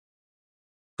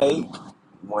Take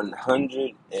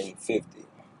 150.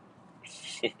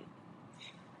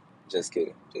 Just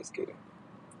kidding. Just kidding.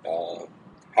 Uh,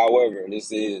 However,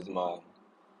 this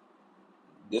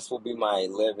will be my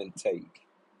 11th take.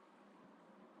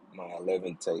 My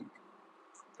 11th take.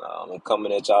 I'm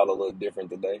coming at y'all a little different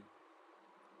today.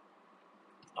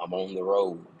 I'm on the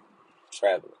road,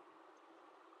 traveling.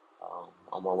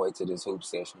 On my way to this hoop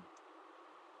session.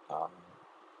 Um,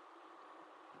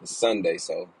 it's Sunday,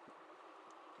 so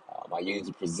I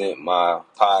usually present my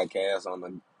podcast on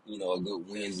a good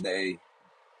Wednesday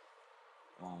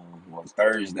or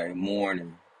Thursday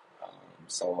morning,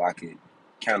 so I could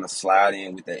kind of slide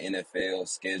in with the NFL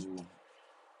schedule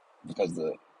because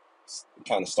it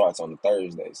kind of starts on the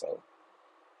Thursday. So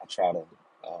I try to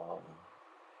um,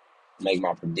 make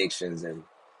my predictions and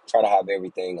try to have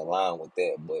everything aligned with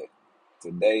that. But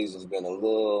today's has been a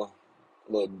little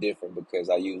different because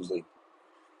I usually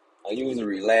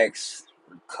relax,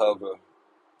 recover,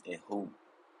 and hoop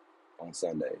on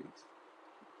Sundays.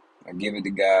 I give it to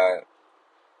God,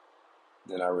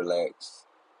 then I relax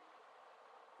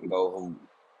and go hoop,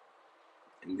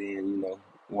 and then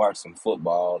watch some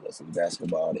football or some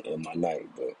basketball to end my night.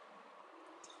 But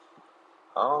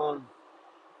um,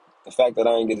 the fact that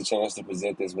I didn't get a chance to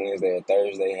present this Wednesday or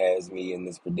Thursday has me in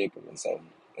this predicament. So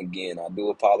again, I do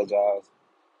apologize.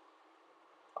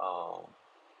 Um,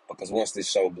 because once this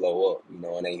show blow up,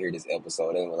 and they hear this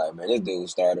episode, they were like, "Man, this dude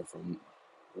started from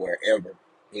wherever.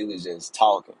 He was just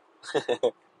talking."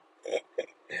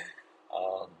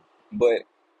 um, but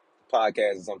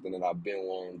podcast is something that I've been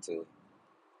wanting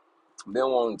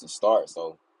to start.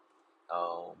 So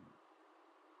um,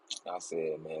 I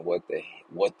said, man, what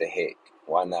the heck?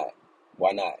 Why not?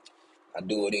 Why not? I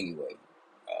do it anyway.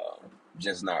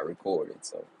 Just not recorded.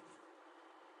 So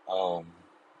um,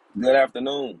 good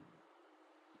afternoon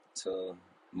to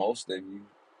most of you.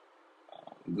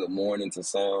 Good morning to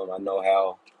some. I know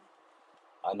how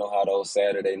those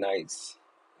Saturday nights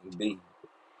be.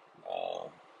 Uh,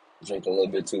 Drink a little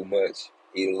bit too much,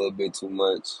 eat a little bit too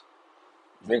much,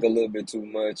 drink a little bit too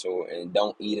much, and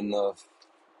don't eat enough.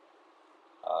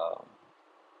 Uh,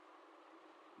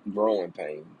 Growing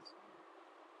pains.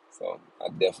 So I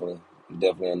definitely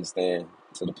understand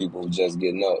to the people who just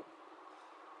getting up,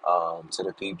 to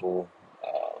the people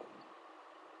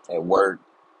at work,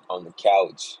 on the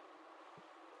couch,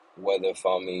 whether if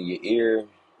I'm in your ear,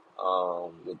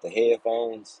 with the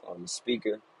headphones on the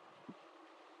speaker,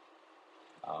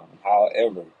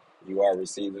 however you are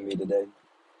receiving me today.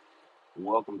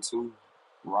 Welcome to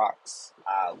Rocks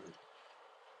Island,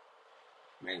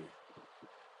 man.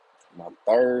 My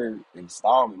third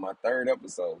installment, my third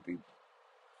episode, people.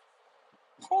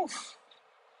 Whew,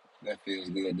 that feels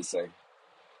good to say.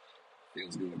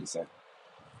 Feels good to say.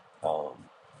 Um,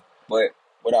 but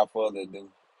without further ado,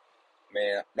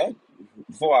 man,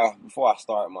 before I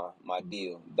start my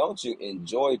deal, don't you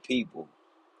enjoy people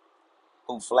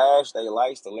who flash their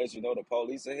lights to let you know the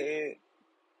police ahead?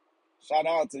 Shout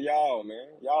out to y'all, man.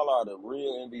 Y'all are the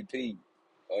real MVP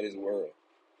of this world.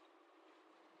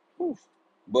 Whew.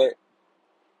 But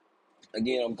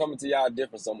again, I'm coming to y'all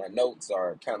different, so my notes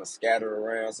are kind of scattered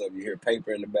around. So if you hear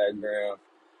paper in the background,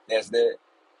 that's that.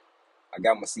 I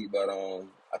got my seatbelt on.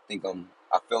 I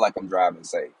feel like I'm driving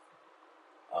safe.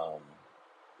 Um,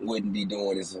 wouldn't be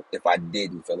doing this if I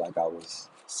didn't feel like I was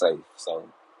safe. So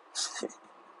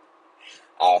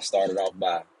I'll start it off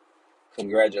by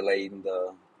congratulating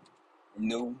the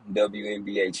new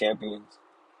WNBA champions.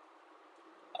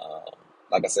 Uh,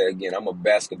 like I said again, I'm a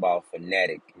basketball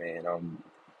fanatic, man.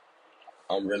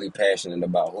 I'm really passionate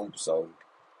about hoops. So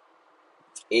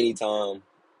anytime,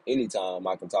 anytime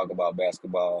I can talk about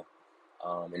basketball,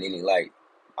 in any light,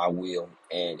 I will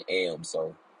and am.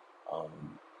 So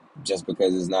um, just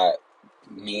because it's not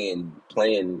men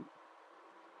playing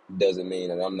doesn't mean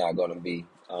that I'm not going to be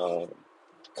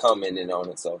commenting on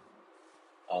it. So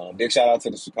big shout out to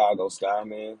the Chicago Sky,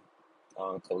 man.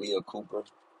 Kalia Cooper,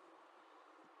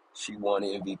 she won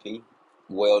the MVP,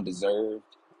 well deserved.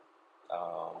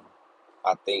 Um,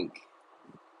 I think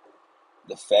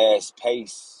the fast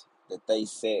pace that they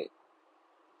set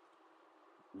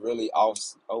really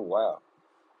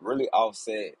really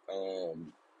offset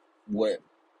what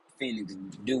Phoenix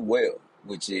do well,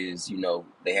 which is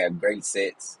they have great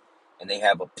sets and they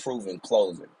have a proven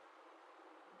closer.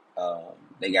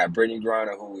 They got Brittany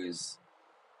Griner, who is,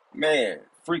 man,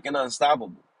 freaking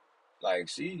unstoppable. Like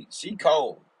she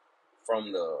cold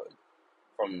from the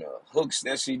hooks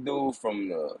that she do, from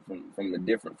the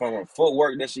different from her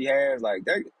footwork that she has. Like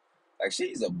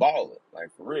she's a baller, like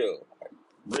for real, like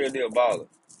real deal baller.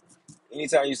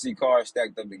 Anytime you see cars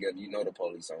stacked up together, you know the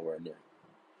police somewhere in there.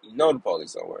 You know the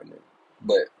police somewhere in there.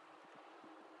 But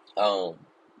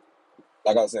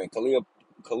like I was saying,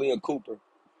 Kalia Cooper.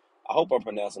 I hope I'm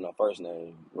pronouncing her first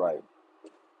name right.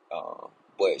 Uh,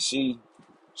 but she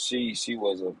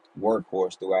was a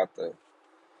workhorse throughout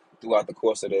the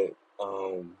course of that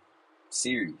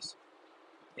series.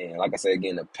 And like I said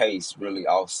again, the pace really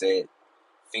offset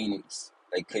Phoenix.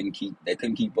 They couldn't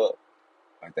keep up.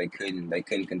 Like they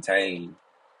couldn't contain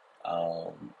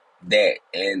that,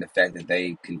 and the fact that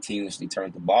they continuously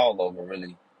turned the ball over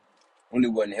really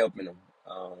wasn't helping them.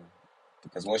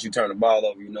 Because once you turn the ball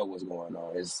over, you know what's going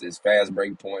on. It's fast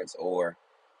break points, or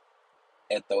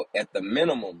at the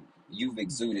minimum, you've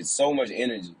exuded so much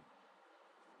energy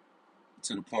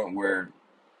to the point where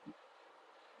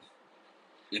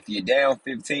if you're down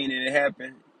 15 and it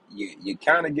happened, you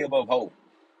kind of give up hope.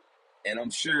 And I'm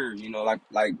sure,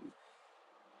 like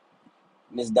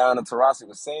Miss Donna Taurasi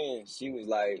was saying, she was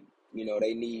like,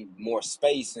 they need more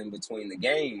space in between the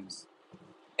games.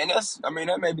 And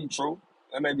that may be true.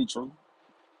 That may be true.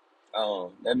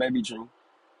 That may be true.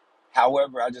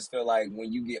 However, I just feel like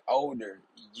when you get older,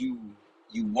 you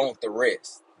you want the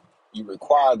rest. You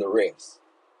require the rest.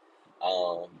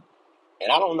 Um,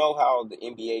 and I don't know how the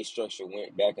NBA structure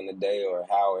went back in the day, or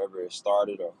however it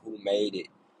started, or who made it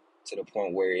to the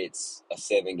point where it's a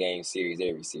 7 game series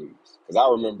every series. Because I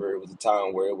remember it was a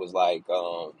time where it was like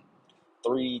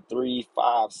 3, 3,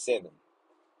 5, 7.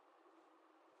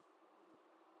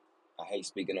 I hate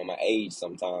speaking on my age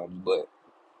sometimes, but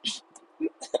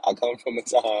I come from a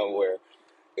time where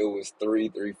it was 3,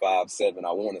 3, 5, 7.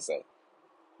 I want to say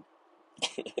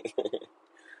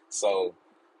so.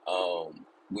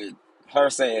 With her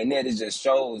saying that, it just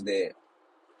shows that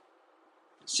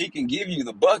she can give you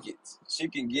the buckets. She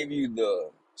can give you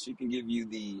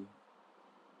the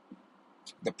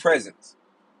presence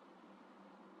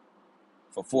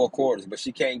for 4 quarters, but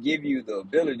she can't give you the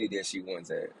ability that she once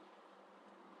had.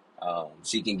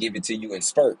 She can give it to you in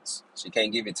spurts. She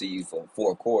can't give it to you for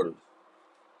 4 quarters.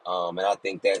 And I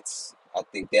think that's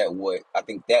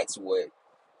what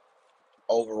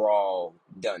overall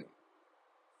done it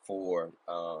for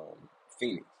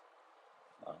Phoenix.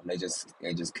 They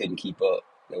just couldn't keep up.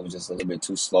 They was just a little bit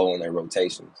too slow in their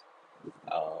rotations.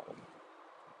 Um,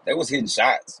 they was hitting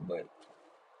shots, but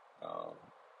um,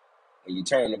 when you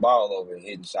turn the ball over and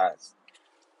hitting shots,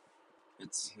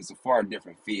 it's a far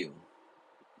different feel.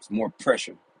 It's more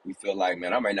pressure. You feel like,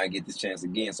 man, I might not get this chance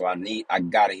again, so I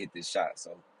gotta hit this shot.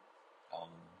 So um,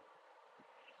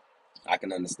 I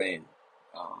can understand.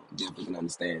 Definitely can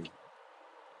understand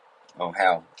on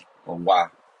how or why.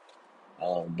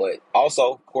 But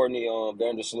also Courtney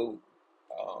Vandersloot,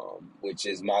 which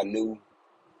is my new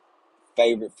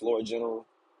favorite floor general.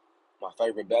 My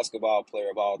favorite basketball player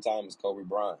of all time is Kobe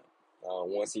Bryant.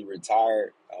 Once he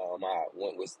retired, I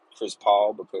went with Chris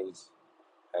Paul because,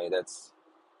 hey,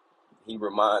 he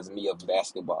reminds me of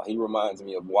basketball. He reminds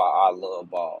me of why I love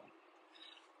ball.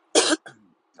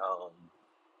 Um,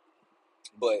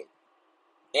 but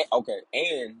okay,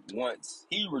 and once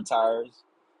he retires,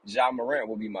 Ja Morant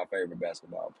will be my favorite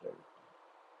basketball player.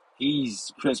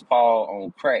 He's Chris Paul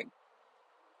on crack,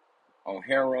 on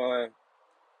heroin,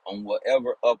 on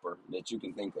whatever upper that you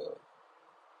can think of.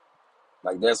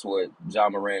 Like that's what Ja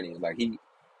Morant is. Like he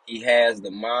has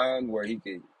the mind where he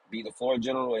could be the floor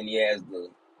general, and he has the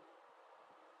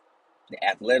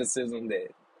athleticism that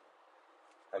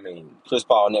Chris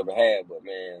Paul never had. But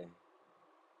man,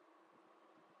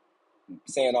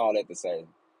 saying all that to say,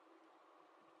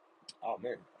 oh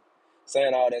man,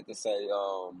 saying all that to say,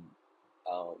 um,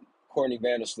 Courtney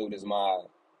Vandersloot is one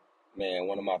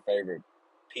of my favorite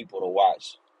people to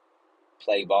watch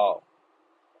play ball.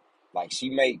 Like she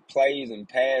make plays and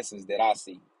passes that I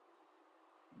see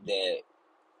that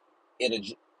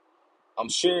it. I'm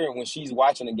sure when she's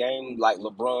watching a game like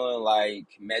LeBron, like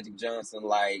Magic Johnson,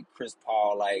 like Chris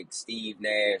Paul, like Steve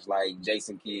Nash, like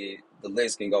Jason Kidd, the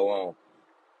list can go on.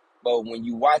 But when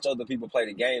you watch other people play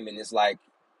the game, and it's like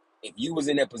if you was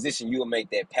in that position, you would make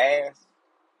that pass.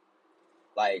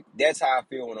 Like that's how I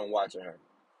feel when I'm watching her.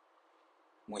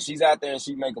 When she's out there and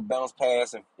she make a bounce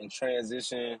pass and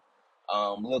transition,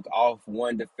 look off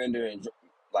one defender, and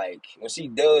like when she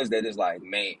does that, it's like,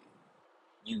 man,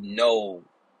 you know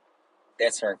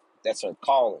that's her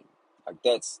calling. Like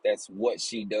that's what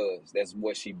she does. That's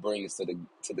what she brings to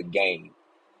the game.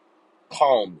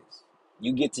 Calmness.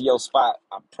 You get to your spot,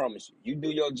 I promise you. You do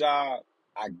your job,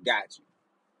 I got you.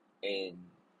 And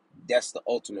that's the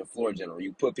ultimate floor general.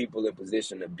 You put people in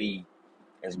position to be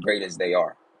as great as they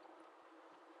are,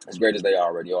 as great as they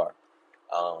already are.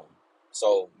 Um,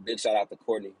 so big shout out to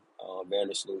Courtney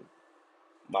Vandersloot,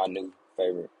 my new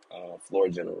favorite floor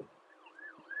general.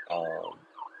 Um,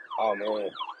 oh man,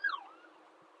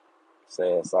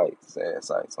 Sad sights, sad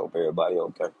sights. Hope everybody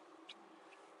okay.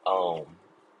 Um,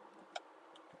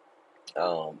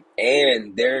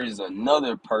 and there's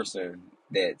another person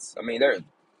I mean, there are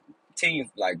teams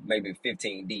like maybe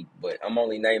 15 deep, but I'm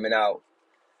only naming out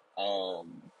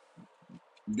um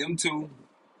them two.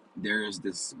 There's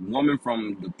this woman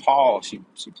from DePaul. She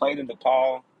played in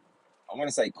DePaul. I want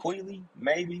to say Queeley,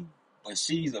 maybe, but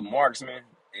she's a marksman.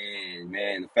 And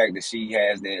man, the fact that she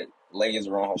has that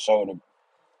laser on her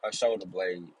shoulder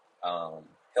blade, um,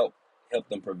 help help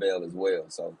them prevail as well.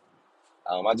 So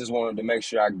I just wanted to make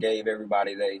sure I gave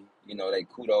everybody they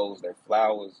kudos, their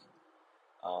flowers,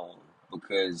 um,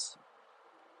 because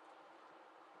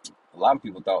a lot of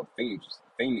people thought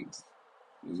Phoenix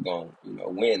was going to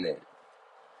win that,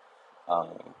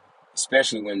 um,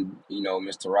 especially when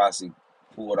Mr. Rossi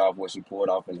pulled off what she pulled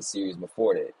off in the series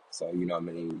before that. So I mean,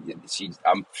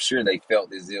 I'm sure they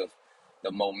felt as if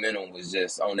the momentum was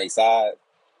just on their side.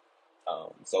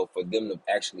 So for them to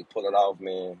actually pull it off,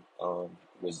 man,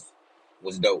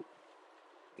 was dope.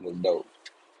 It was dope.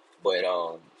 But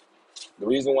the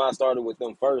reason why I started with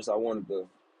them first, I wanted to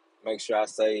make sure I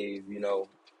save,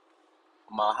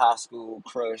 my high school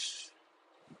crush,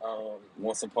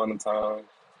 once upon a time,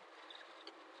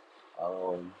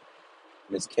 um,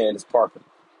 Miss Candace Parker,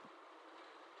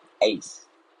 Ace,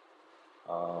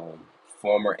 um,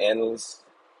 former analyst,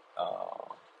 uh,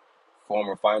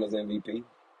 former Finals MVP,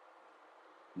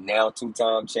 now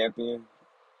two-time champion,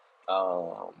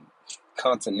 um,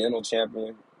 continental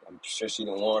champion. I'm sure she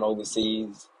done won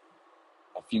overseas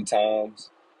a few times.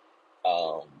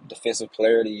 Defensive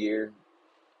Player of the Year,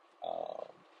 uh,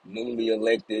 newly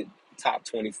elected top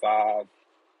 25.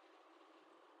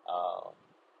 Um,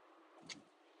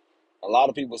 a lot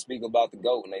of people speak about the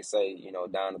GOAT and they say,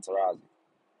 Diana Taurasi.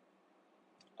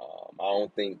 I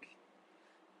don't think,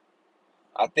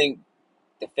 I think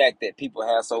the fact that people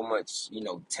have so much,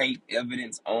 tape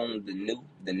evidence on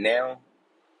the now,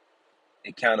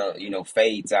 it kind of,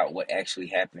 fades out what actually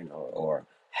happened or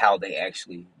how they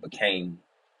actually became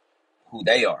who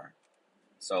they are.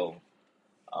 So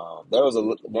there was a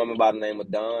woman by the name of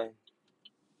Dawn.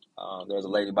 There was a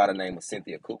lady by the name of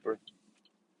Cynthia Cooper.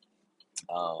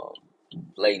 Um,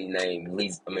 lady named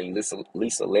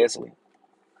Lisa Leslie.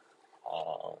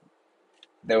 Um,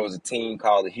 there was a team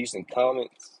called the Houston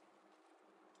Comets.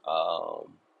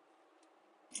 Um,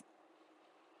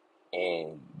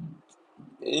 and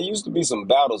it used to be some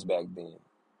battles back then.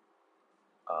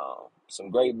 Some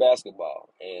great basketball,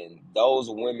 and those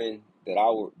women that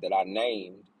I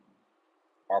named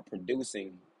are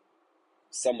producing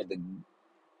some of the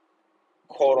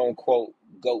quote unquote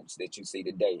goats that you see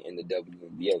today in the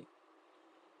WNBA.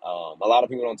 A lot of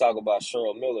people don't talk about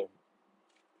Cheryl Miller,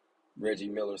 Reggie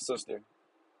Miller's sister.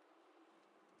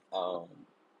 A lot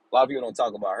of people don't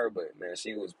talk about her, but man,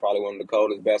 she was probably one of the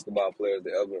coldest basketball players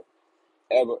to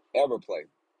ever play.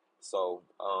 So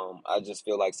I just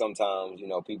feel like sometimes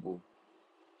people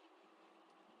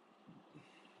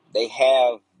they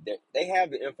have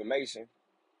the information.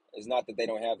 It's not that they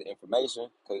don't have the information,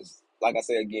 because like I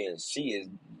said again,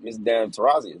 Miss Dan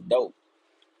Taurasi is dope.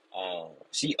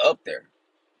 She up there.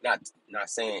 Not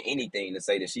saying anything to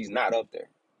say that she's not up there.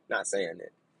 Not saying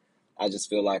that. I just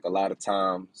feel like a lot of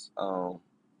times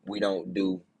we don't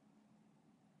do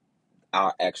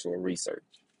our actual research.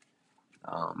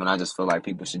 And I just feel like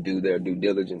people should do their due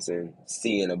diligence in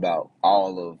seeing about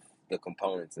all of the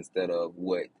components instead of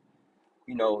what,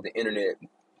 the internet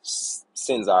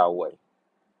sends our way.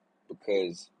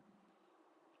 Because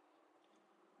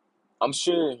I'm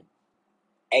sure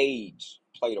age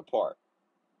played a part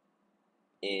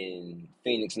in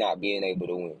Phoenix not being able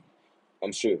to win.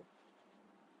 I'm sure.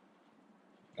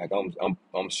 Like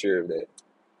I'm sure of that.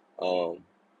 Um,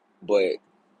 but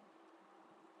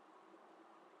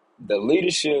the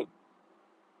leadership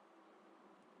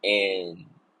and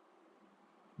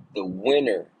the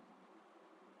winner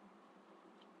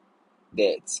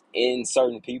that's in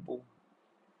certain people,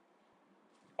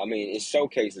 I mean, it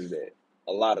showcases that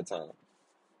a lot of times.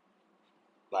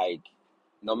 Like,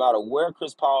 no matter where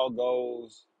Chris Paul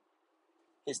goes,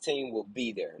 his team will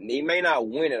be there. And they may not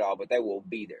win it all, but they will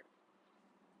be there.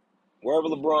 Wherever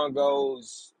LeBron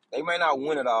goes, they may not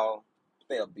win it all, but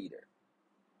they'll be there.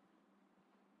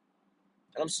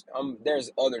 And there's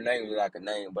other names that I could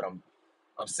name, but I'm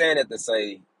saying that to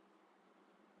say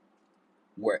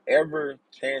wherever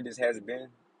Candace has been,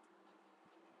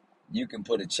 you can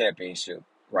put a championship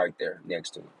right there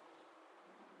next to it.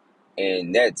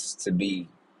 And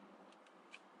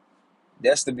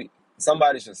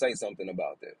somebody should say something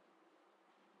about that.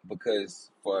 Because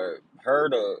for her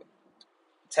to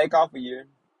take off a year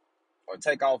or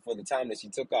take off for the time that she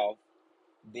took off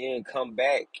then come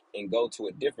back and go to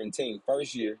a different team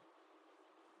first year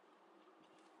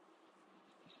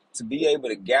to be able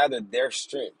to gather their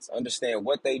strengths, understand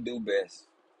what they do best,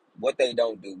 what they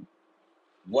don't do,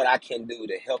 what I can do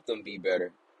to help them be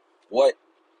better. What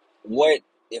what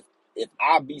if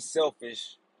I be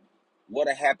selfish,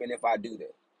 what'll happen if I do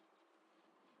that?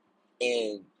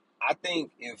 And I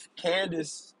think if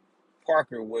Candace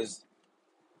Parker was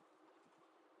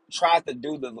tried to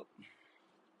do the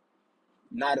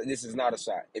not this is not a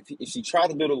shot. If she tried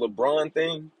to do the LeBron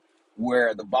thing,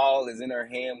 where the ball is in her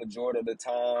hand majority of the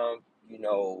time,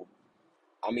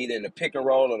 I'm either in the pick and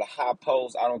roll or the high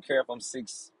post. I don't care if I'm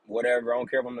six, whatever. I don't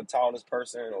care if I'm the tallest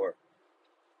person. Or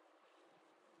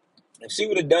if she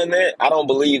would have done that, I don't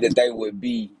believe that they would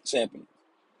be champions.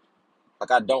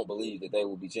 Like, I don't believe that they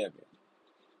would be champions.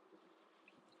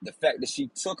 The fact that she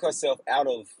took herself out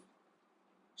of,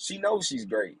 she knows she's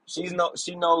great. She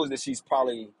knows that she's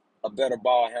probably a better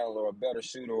ball handler, or a better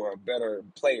shooter, or a better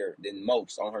player than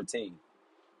most on her team.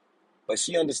 But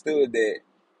she understood that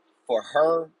for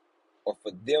her, or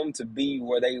for them to be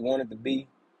where they wanted to be,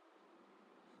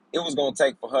 it was going to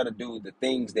take for her to do the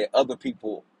things that other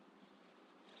people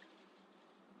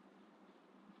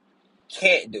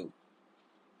can't do.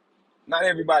 Not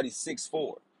everybody's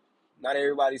 6'4". Not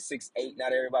everybody's 6'8".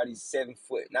 Not everybody's 7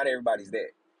 foot. Not everybody's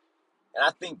that. And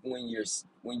I think when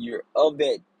you're of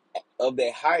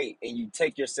that height and you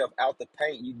take yourself out the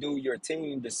paint, you do your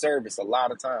team disservice a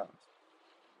lot of times.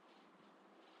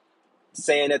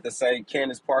 Saying that to say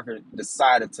Candace Parker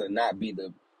decided to not be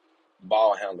the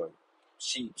ball handler.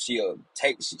 She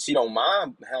don't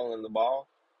mind handling the ball,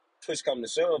 push come to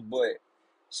shove, but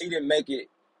she didn't make it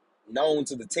known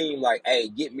to the team like, hey,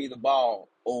 get me the ball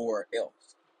or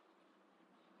else.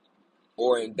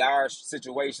 Or in dire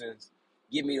situations,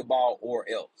 give me the ball or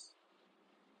else.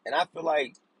 And I feel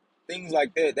like things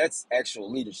like that, that's actual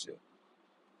leadership.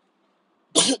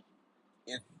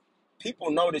 If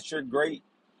people know that you're great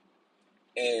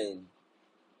in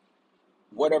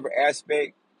whatever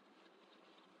aspect,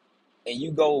 and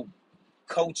you go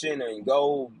coaching and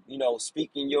go,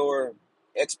 speaking your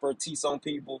expertise on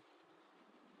people,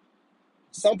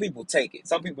 some people take it.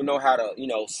 Some people know how to,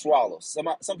 swallow.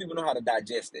 Some people know how to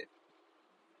digest it.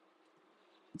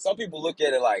 Some people look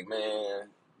at it like, man,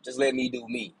 just let me do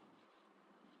me.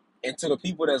 And to the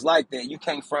people that's like that, you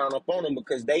can't frown up on them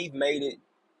because they've made it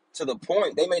to the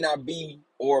point. They may not be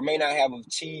or may not have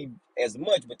achieved as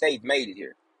much, but they've made it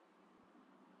here.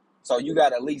 So you got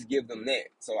to at least give them that.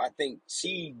 So I think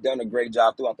she done a great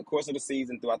job throughout the course of the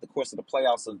season, throughout the course of the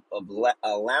playoffs, of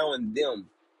allowing them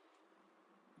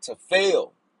to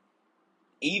fail.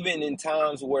 Even in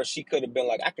times where she could have been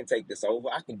like, I can take this over.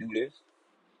 I can do this.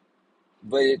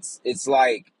 But it's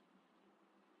like,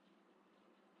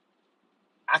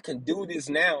 I can do this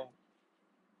now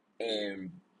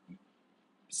and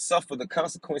suffer the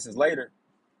consequences later.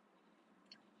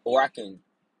 Or I can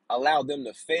allow them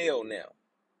to fail now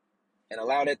and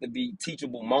allow that to be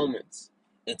teachable moments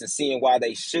into seeing why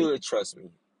they should trust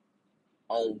me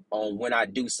on when I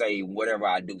do say whatever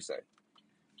I do say.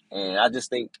 And I just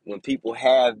think when people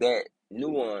have that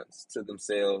nuance to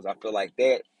themselves, I feel like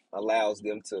that allows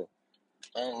them to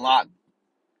unlock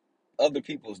other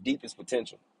people's deepest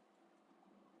potential.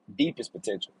 Deepest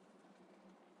potential.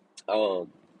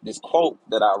 This quote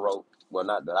that I wrote, well,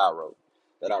 not that I wrote,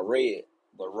 that I read,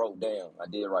 but wrote down. I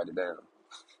did write it down.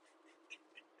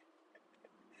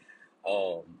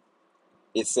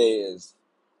 It says,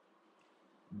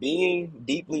 being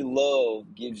deeply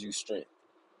loved gives you strength.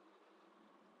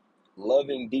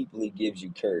 Loving deeply gives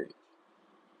you courage.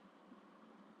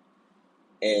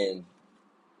 And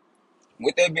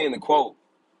with that being the quote,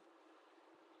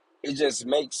 it just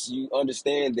makes you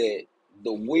understand that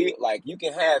the will, like, you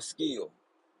can have skill,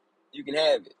 you can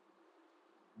have it,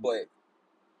 but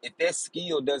if that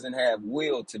skill doesn't have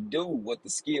will to do what the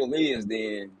skill is,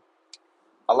 then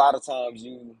a lot of times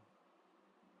you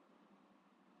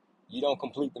don't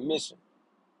complete the mission.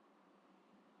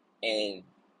 And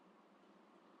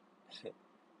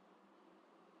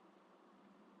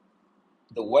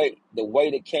the way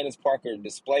that Candace Parker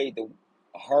displayed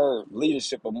her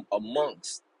leadership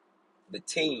amongst the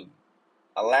team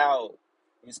allowed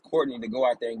Miss Courtney to go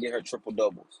out there and get her triple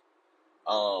doubles.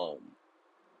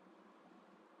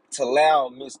 To allow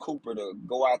Miss Cooper to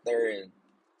go out there and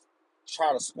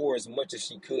try to score as much as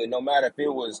she could, no matter if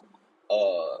it was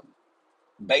a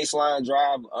baseline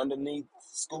drive underneath,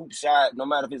 scoop shot, no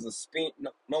matter if it's a spin,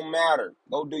 no matter.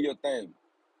 Go do your thing.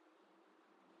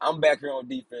 I'm back here on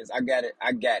defense. I got it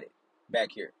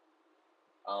back here.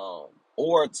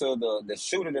 Or to the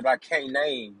shooter that I can't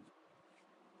name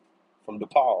from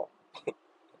DePaul.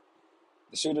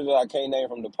 the shooter that I can't name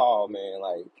from DePaul, man,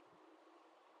 like,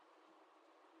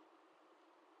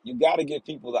 you got to give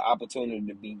people the opportunity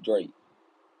to be great,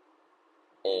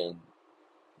 and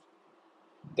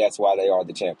that's why they are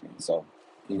the champions. So,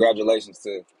 congratulations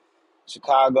to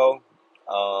Chicago,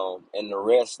 and the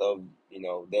rest of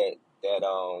that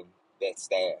that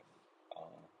staff. Um,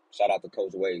 Shout out to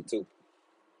Coach Wade too.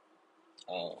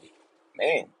 Um,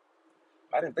 Man,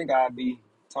 I didn't think I'd be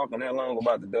talking that long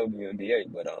about the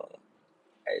WNBA, but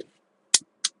hey,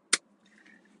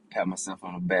 pat myself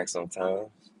on the back sometimes.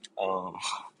 Um,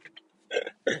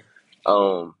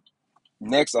 um,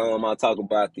 Next, I'll talk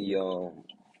about the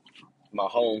my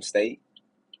home state,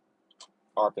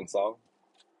 Arkansas,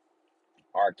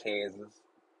 Arkansas,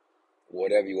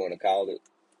 whatever you want to call it,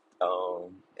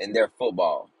 and their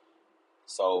football.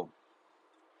 So,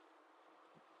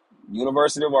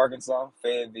 University of Arkansas,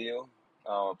 Fayetteville,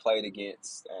 played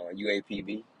against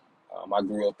UAPB. I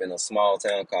grew up in a small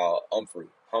town called Humphrey.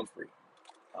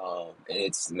 And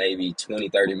it's maybe 20,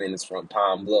 30 minutes from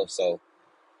Pine Bluff. So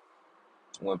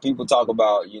when people talk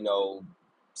about,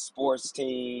 sports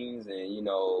teams and,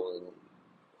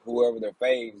 whoever their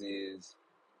faves is,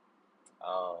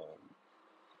 um,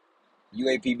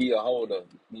 UAPB will hold a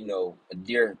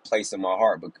dear place in my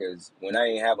heart, because when I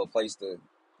ain't have a place to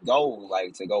go,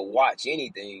 like to go watch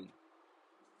anything,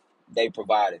 they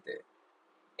provided that.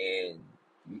 And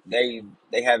they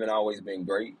haven't always been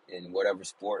great in whatever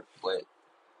sport, but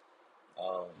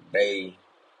they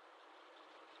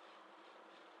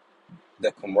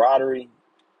the camaraderie,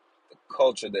 the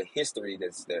culture, the history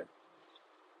that's there,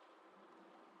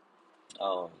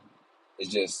 um,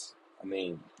 it's just, I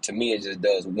mean, to me, it just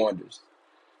does wonders.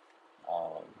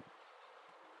 Um,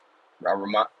 I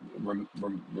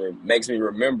makes me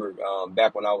remember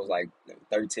back when I was like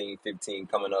 13, 15,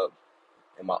 coming up,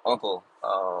 and my uncle,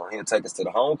 he'll take us to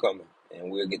the homecoming, and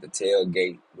we'll get the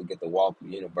tailgate, we'll get to walk the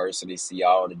university, see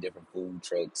all the different food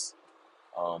trucks,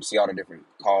 see all the different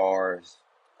cars,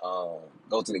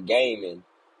 go to the game. And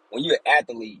when you're an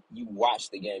athlete, you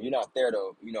watch the game. You're not there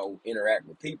to, interact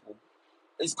with people.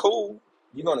 It's cool.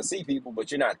 You're gonna see people, but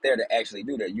you're not there to actually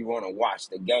do that. You want to watch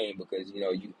the game because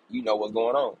you know what's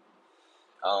going on.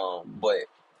 But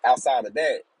outside of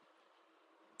that,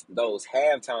 those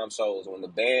halftime shows when the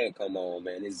band come on,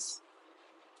 man, it's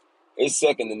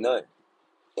second to none.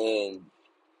 And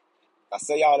I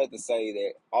say all that to say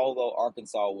that although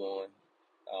Arkansas won,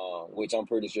 which I'm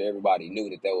pretty sure everybody knew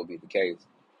that would be the case,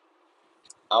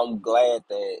 I'm glad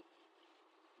that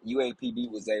UAPB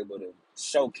was able to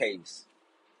showcase,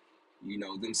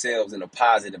 themselves in a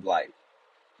positive light,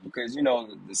 because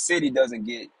the city doesn't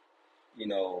get, you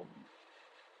know,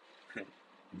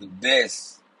 the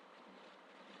best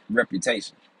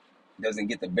reputation, doesn't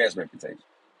get the best reputation,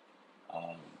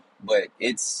 um, but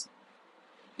it's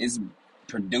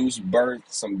produced, birthed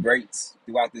some greats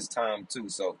throughout this time too.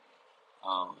 So,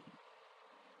 um,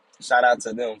 shout out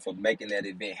to them for making that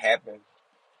event happen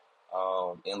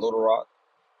in Little Rock.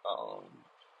 Um,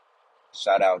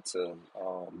 Shout out to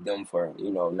them for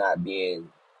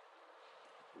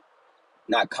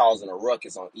not causing a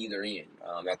ruckus on either end.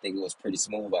 I think it was pretty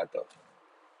smooth out there.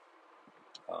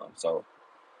 So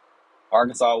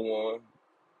Arkansas won.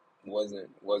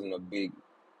 Wasn't a big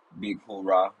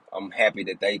hoorah. I'm happy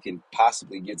that they can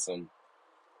possibly get some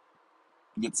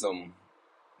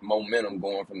momentum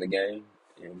going from the game,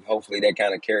 and hopefully that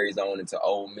kind of carries on into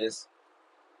Ole Miss.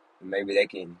 And maybe they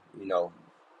can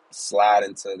slide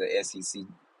into the SEC,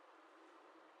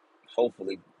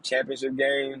 hopefully championship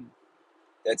game.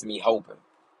 That's me hoping,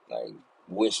 like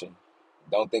wishing.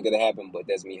 Don't think it'll happen, but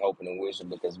that's me hoping and wishing,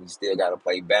 because we still got to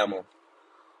play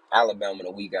Alabama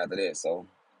the week after that. So,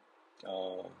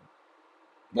 um,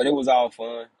 but it was all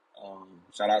fun.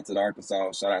 Shout out to the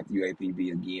Arkansas. Shout out to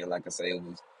UAPB again. Like I say,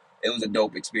 it was a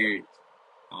dope experience.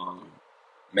 Um,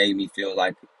 Made me feel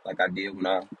like I did when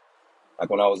I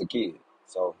was a kid.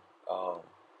 So, um,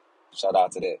 shout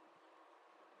out to that.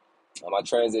 I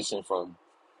transitioned from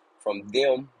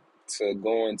them to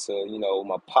going to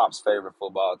my pop's favorite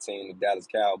football team, the Dallas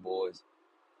Cowboys.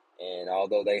 And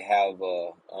although they have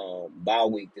a bye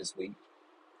week this week,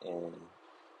 and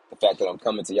the fact that I'm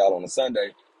coming to y'all on a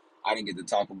Sunday, I didn't get to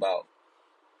talk about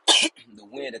the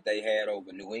win that they had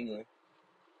over New England,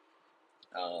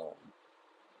 um,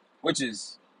 which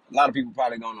is a lot of people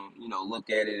probably gonna look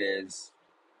at it as,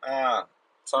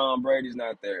 Tom Brady's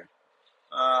not there,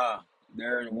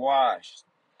 they're washed,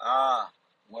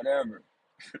 whatever.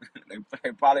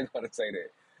 They probably gonna say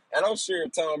that, and I'm sure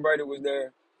if Tom Brady was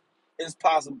there, it's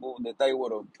possible that they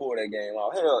would have pulled that game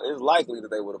off. Hell, it's likely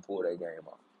that they would have pulled that game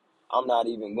off. I'm not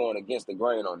even going against the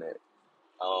grain on that.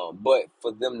 But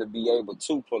for them to be able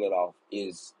to pull it off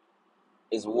is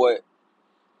what,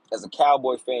 as a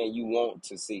Cowboy fan, you want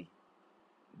to see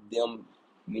them,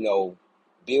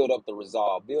 build up the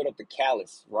resolve, build up the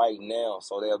callus right now,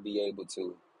 so they'll be able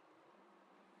to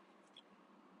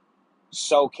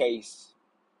showcase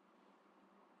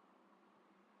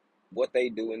what they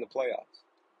do in the playoffs.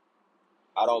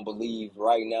 I don't believe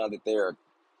right now that they're a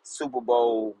Super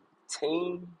Bowl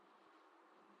team.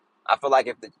 I feel like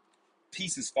if the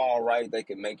pieces fall right, they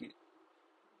can make it.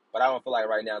 But I don't feel like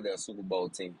right now they're a Super Bowl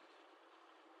team.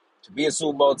 To be a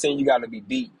Super Bowl team, you got to be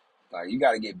beat. Like, you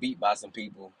got to get beat by some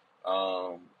people.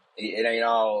 It ain't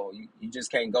all, you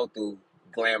just can't go through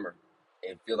glamour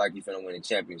and feel like you're finna win a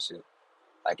championship.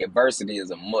 Like, adversity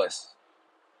is a must.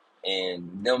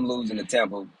 And them losing to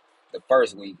Tampa the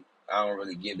first week, I don't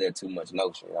really give that too much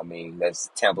notion. I mean, that's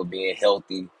Tampa being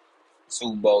healthy,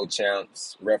 Super Bowl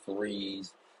champs,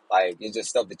 referees. Like, it's just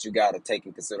stuff that you got to take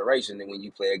in consideration when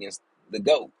you play against the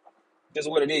GOAT. Just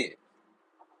what it is.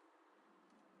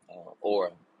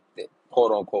 Or the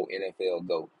quote-unquote NFL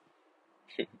GOAT.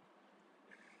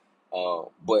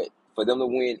 But for them to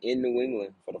win in New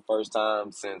England for the first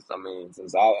time since I'm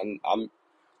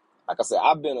like I said,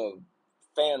 I've been a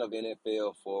fan of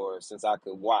NFL since I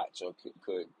could watch or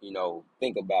could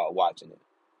think about watching it.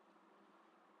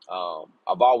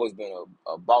 I've always been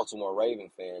a Baltimore Raven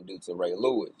fan due to Ray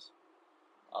Lewis.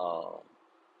 Um,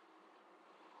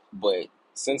 but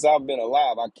since I've been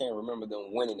alive, I can't remember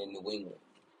them winning in New England.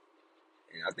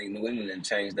 And I think New England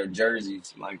changed their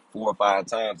jerseys like 4 or 5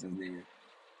 times since then.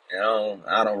 And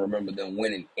I don't remember them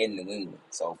winning in New England.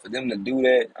 So for them to do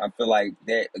that, I feel like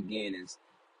that again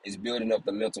is building up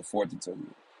the mental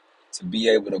fortitude to be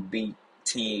able to beat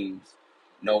teams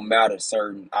no matter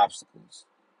certain obstacles,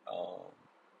 um,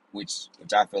 which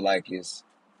I feel like is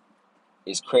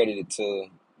credited to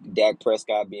Dak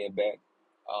Prescott being back,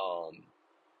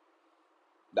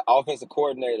 the offensive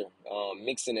coordinator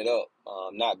mixing it up,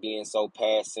 not being so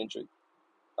pass centric,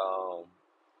 um,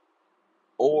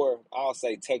 or I'll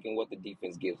say taking what the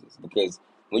defense gives us, because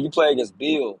when you play against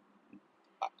Bill,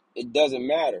 it doesn't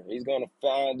matter. He's gonna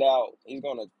find out. He's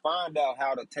gonna find out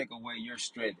how to take away your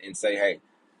strength and say, "Hey,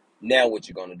 now what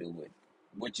you gonna do with it?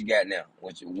 What you got now?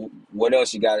 What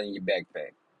else you got in your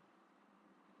backpack?"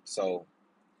 So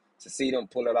to see them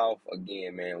pull it off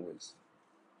again, man, was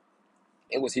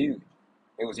huge.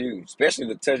 It was huge, especially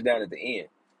the touchdown at the end.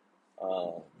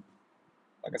 Um,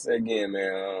 like I said again,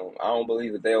 man, I don't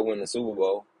believe that they'll win the Super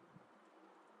Bowl,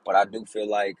 but I do feel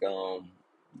like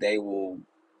they will.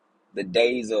 The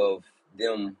days of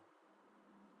them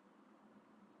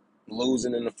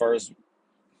losing in the first,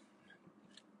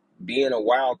 being a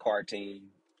wild card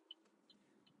team,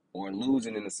 or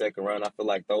losing in the second round, I feel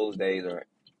like those days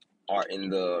are in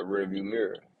the rearview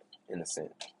mirror, in a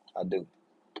sense. I do.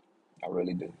 I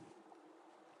really do.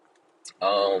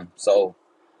 So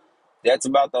that's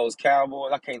about those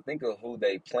Cowboys. I can't think of who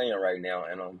they playing right now,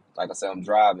 and like I said, I'm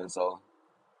driving, so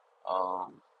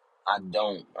um, I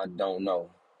don't know,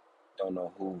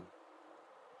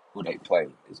 who they play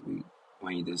this week. I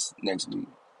mean, this next week.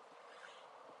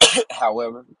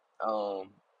 However,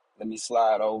 let me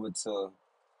slide over to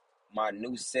my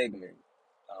new segment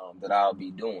that I'll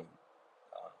be doing.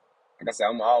 Like I said,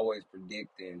 I'm always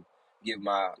predict and give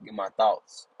my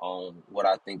thoughts on what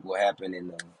I think will happen in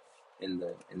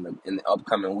the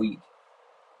upcoming week.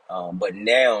 But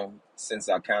now, since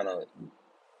I'm kind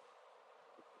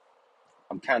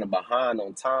of behind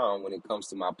on time when it comes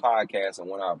to my podcast and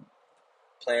when I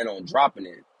plan on dropping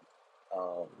it,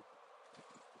 um,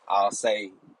 I'll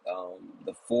say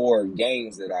the 4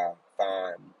 games that I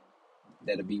find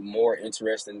that'll be more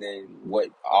interesting than what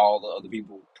all the other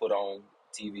people put on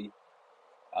TV.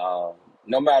 Um,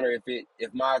 no matter if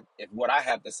what I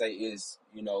have to say is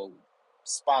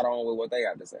spot on with what they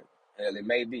have to say. Hell, it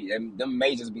may be them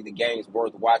may just be the games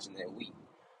worth watching that week.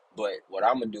 But what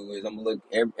I'm gonna do is I'm gonna look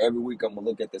every week. I'm gonna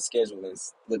look at the schedule and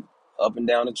look up and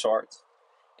down the charts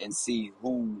and see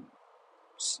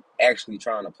who's actually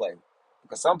trying to play.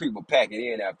 Because some people pack it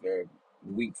in after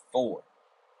week 4,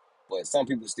 but some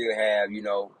people still have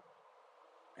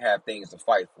things to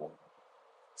fight for.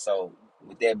 So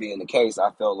with that being the case,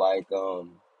 I felt like the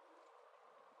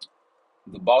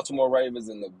Baltimore Ravens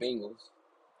and the Bengals,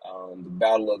 the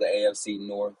battle of the AFC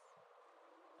North.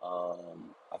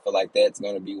 I feel like that's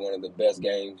going to be one of the best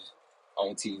games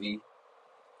on TV.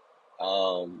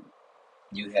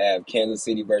 You have Kansas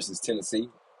City versus Tennessee.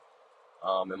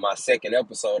 In my second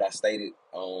episode, I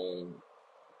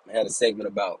had a segment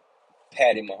about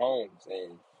Patty Mahomes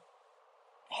and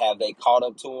have they caught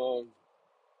up to him?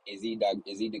 Is he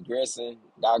digressing,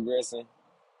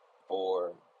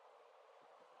 or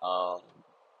Um,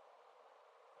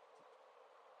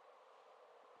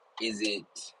 is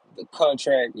it the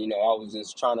contract? I was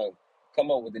just trying to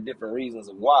come up with the different reasons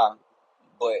of why.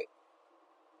 But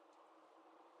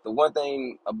the one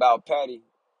thing about Patty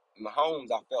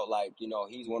Mahomes, I felt like,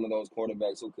 he's one of those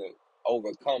quarterbacks who could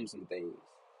overcome some things,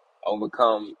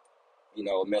 overcome,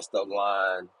 a messed up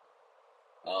line,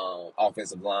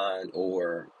 offensive line,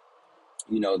 or,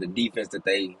 the defense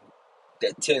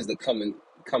that tends to come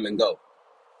and go.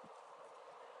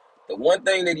 The one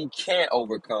thing that he can't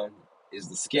overcome is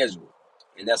the schedule.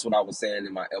 And that's what I was saying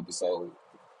in my episode,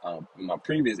 in my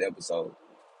previous episode.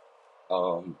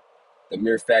 The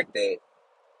mere fact that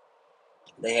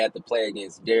they had to play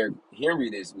against Derrick Henry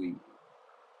this week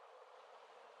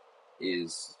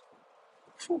is,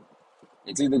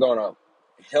 it's either going to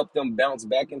help them bounce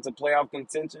back into playoff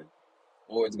contention,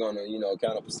 or it's going to,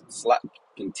 kind of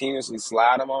continuously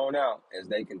slide them on out as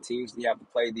they continuously have to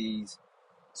play these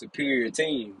superior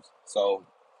teams. So,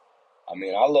 I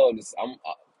mean, I love this. I'm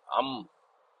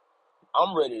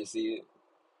I'm ready to see it.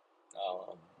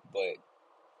 But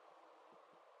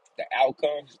the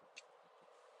outcome,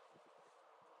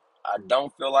 I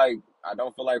don't feel like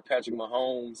Patrick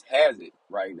Mahomes has it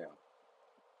right now.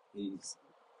 He's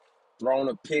thrown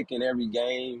a pick in every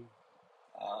game.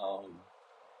 Um,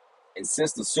 and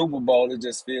since the Super Bowl, it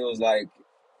just feels like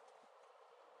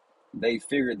they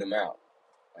figured them out.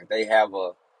 Like they have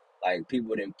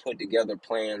people didn't put together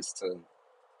plans to,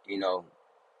 you know,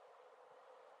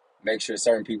 make sure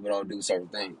certain people don't do certain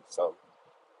things. So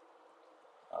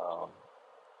um,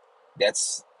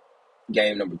 that's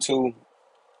game number two.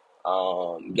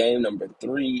 Game number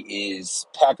three is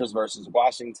Packers versus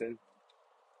Washington.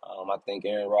 I think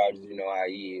Aaron Rodgers, you know how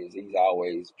he is. He's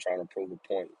always trying to prove a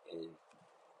point. And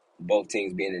both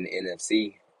teams being in the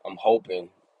NFC, I'm hoping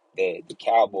that the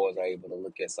Cowboys are able to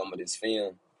look at some of this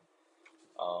film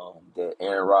that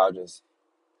Aaron Rodgers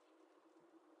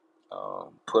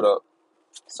put up,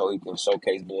 so he can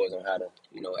showcase boys on how to,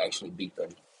 actually beat the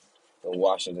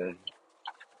Washington,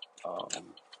 um,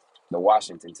 the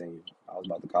Washington team. I was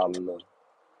about to call them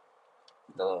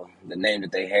the name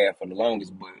that they had for the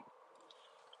longest, but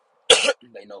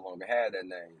they no longer have that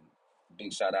name.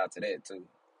 Big shout out to that too.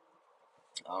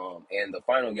 And the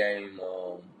final game,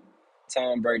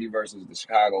 Tom Brady versus the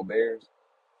Chicago Bears.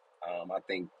 I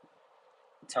think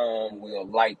Tom will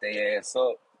light their ass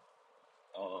up.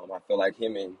 I feel like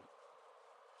him and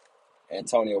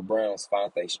Antonio Brown's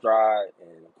found their stride,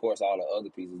 and of course all the other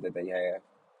pieces that they have.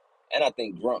 And I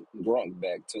think Grunk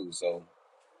back too. So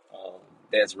um,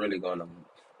 that's really gonna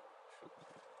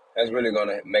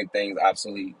make things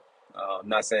obsolete. I'm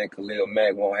not saying Khalil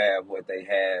Mack won't have what they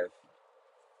have,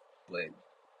 but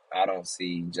I don't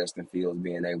see Justin Fields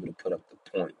being able to put up the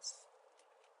points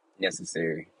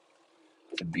necessary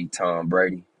to beat Tom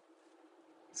Brady,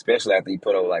 especially after he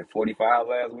put up like 45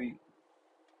 last week.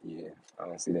 Yeah, I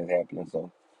don't see that happening.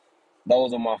 So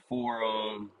those are my four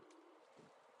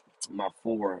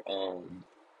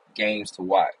games to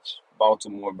watch.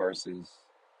 Baltimore versus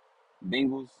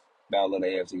Bengals, Battle of the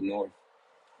AFC North.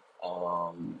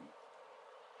 Um,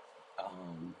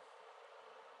 um,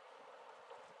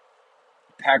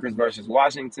 Packers versus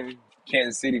Washington.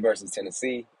 Kansas City versus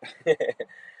Tennessee.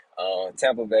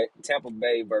 Tampa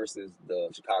Bay versus the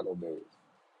Chicago Bears.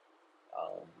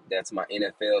 That's my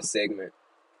NFL segment.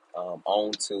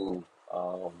 On to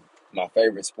my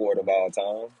favorite sport of all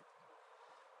time,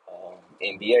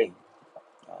 NBA.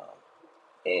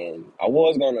 And I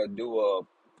was gonna do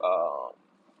a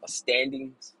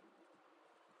standings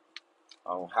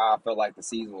on how I felt like the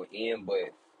season would end,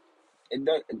 but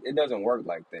it doesn't work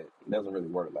like that. It doesn't really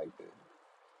work like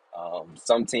that.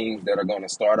 Some teams that are gonna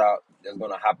start out, that's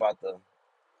gonna hop out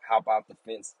the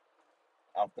fence,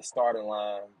 off the starting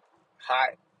line,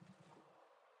 hot.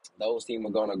 Those teams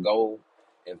are gonna go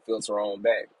and filter on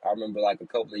back. I remember like a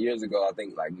couple of years ago, I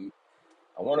think like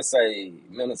I want to say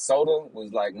Minnesota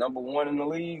was like number one in the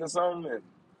league or something. And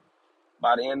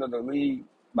by the end of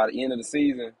the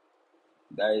season,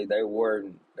 they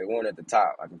weren't at the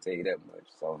top. I can tell you that much.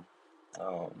 So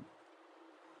um,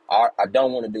 I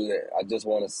don't want to do that. I just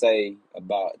want to say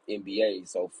about NBA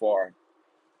so far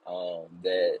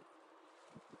that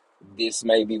this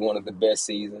may be one of the best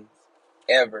seasons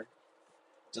ever.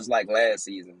 Just like last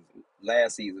season.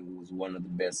 Last season was one of the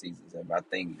best seasons ever. I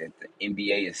think that the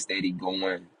NBA is steady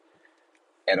going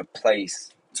at a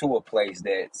place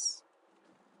that's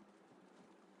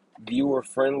viewer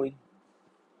friendly,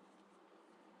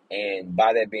 and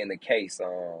by that being the case,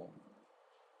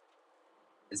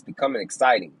 it's becoming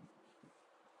exciting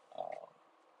uh,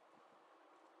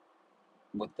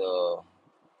 with the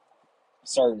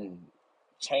certain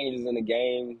changes in the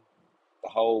game, the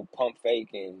whole pump fake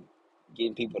and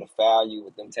getting people to foul you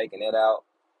with them taking that out.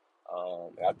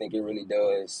 I think it really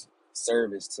does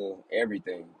service to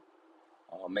everything.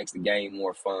 Makes the game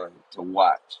more fun to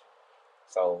watch.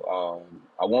 So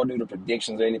I won't do the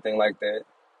predictions or anything like that.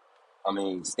 I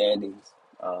mean standings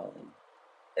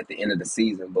at the end of the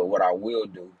season. But what I will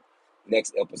do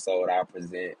next episode, I'll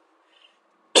present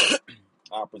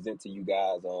to you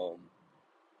guys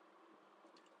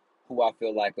who I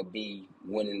feel like will be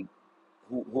winning,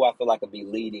 who I feel like will be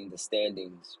leading the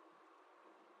standings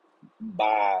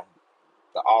by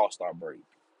the All-Star break.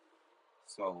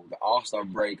 So the All-Star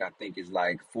break, I think, is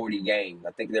like 40 games.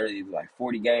 I think there is like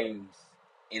 40 games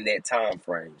in that time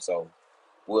frame. So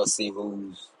we'll see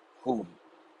who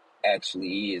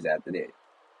actually is after that.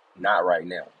 Not right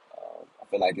now. I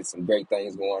feel like it's some great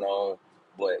things going on,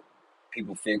 but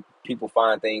people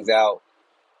find things out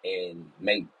and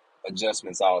make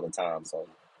adjustments all the time. So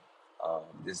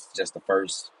this is just the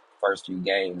first few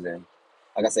games, and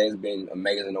like I said, it's been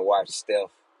amazing to watch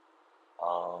Steph.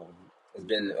 Um, it's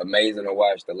been amazing to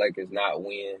watch the Lakers not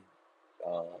win.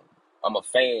 Um, I'm a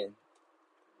fan.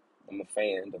 I'm a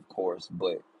fan, of course,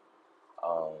 but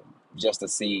um, just to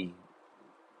see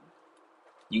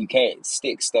you can't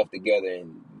stick stuff together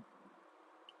and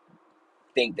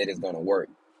think that it's gonna work.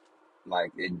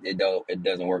 Like it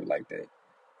doesn't work like that.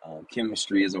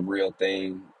 Chemistry is a real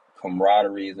thing.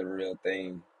 Camaraderie is a real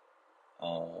thing.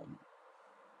 Um,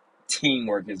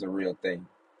 Teamwork is a real thing.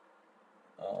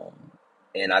 Um,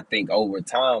 and I think over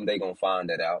time they're gonna find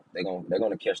that out. They're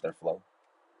gonna catch their flow.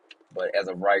 But as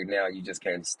of right now, you just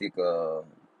can't stick a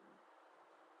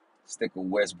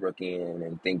Westbrook in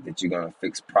and think that you're gonna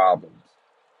fix problems,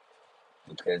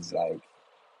 because like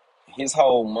his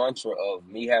whole mantra of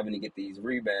me having to get these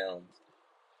rebounds,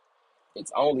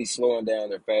 it's only slowing down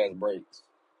their fast breaks.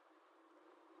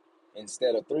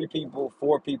 Instead of 3 people,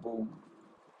 4 people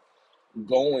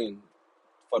going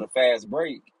for the fast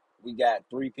break, we got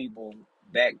 3 people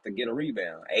back to get a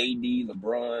rebound. AD,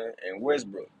 LeBron, and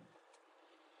Westbrook.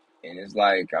 And it's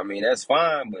like, I mean, that's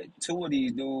fine, but 2 of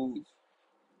these dudes,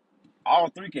 all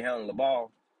 3 can handle the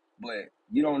ball. But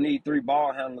you don't need 3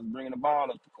 ball handlers bringing the ball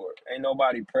up the court. Ain't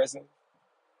nobody pressing.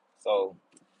 So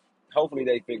hopefully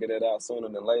they figure that out sooner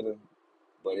than later.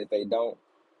 But if they don't,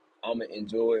 I'm gonna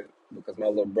enjoy it because my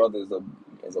little brother is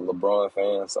a LeBron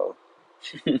fan. So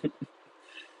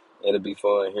it'll be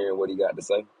fun hearing what he got to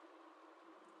say.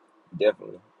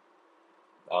 Definitely.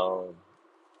 Um,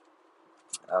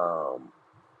 um,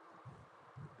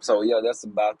 so yeah, that's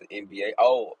about the NBA.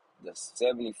 Oh, the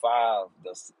 75,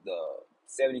 the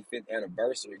 75th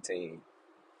anniversary team.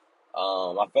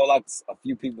 I felt like a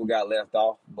few people got left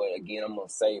off, but again, I'm gonna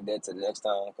save that to next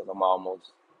time because I'm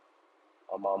almost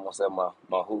at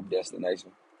my hoop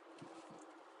destination.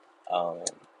 Um,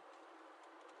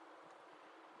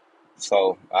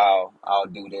 so I'll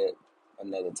do that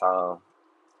another time.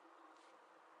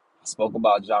 I spoke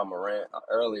about John Morant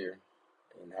earlier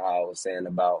and how I was saying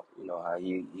about how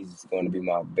he's going to be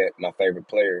my favorite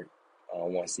player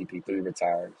once CP3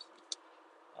 retires.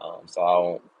 So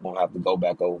I won't have to go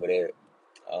back over that.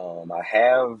 I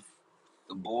have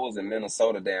the Bulls in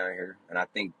Minnesota down here, and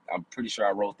I'm pretty sure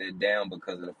I wrote that down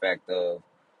because of the fact of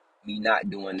me not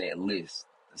doing that list,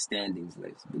 the standings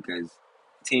list, because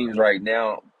teams right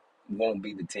now won't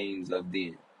be the teams of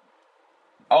then.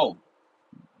 Oh,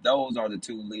 those are the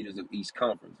 2 leaders of each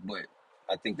conference, but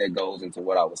I think that goes into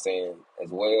what I was saying as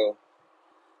well.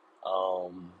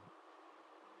 Um,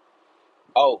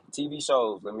 TV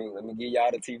shows. Let me give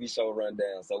y'all the TV show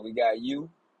rundown. So we got You.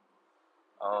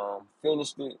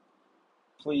 Finished it.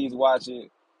 Please watch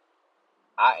it.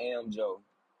 I Am Joe.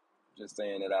 Just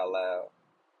saying it out loud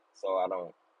so I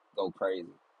don't go crazy.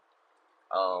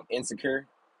 Insecure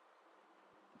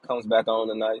comes back on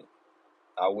tonight.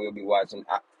 I will be watching.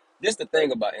 This the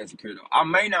thing about Insecure though. I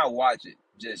may not watch it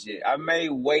just yet. I may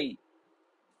wait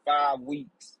 5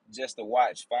 weeks just to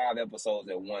watch 5 episodes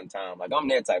at one time. Like I'm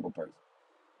that type of person.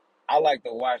 I like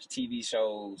to watch TV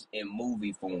shows in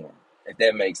movie form, if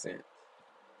that makes sense.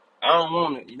 I don't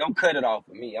want to. You don't cut it off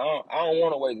for me. I don't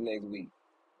want to wait the next week.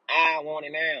 I want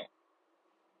it now.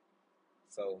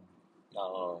 So,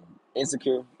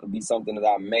 Insecure will be something that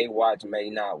I may watch, may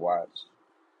not watch.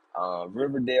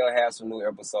 Riverdale has some new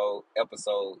episodes,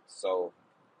 so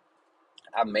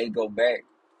I may go back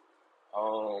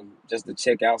just to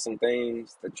check out some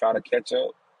things to try to catch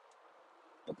up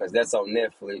because that's on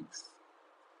Netflix.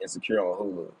 Insecure on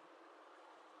Hulu.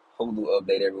 Hulu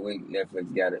update every week.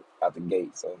 Netflix got it out the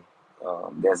gate, so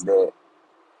that's that.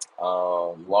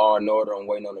 Law and Order, I'm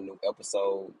waiting on a new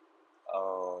episode.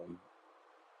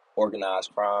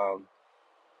 Organized crime.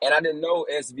 And I didn't know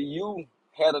SVU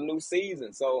had a new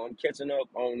season, so I'm catching up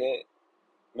on that.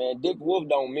 Man, Dick Wolf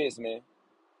don't miss, man.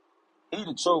 He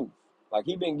the truth. Like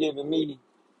he been giving me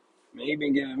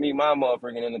my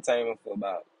motherfucking entertainment for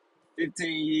about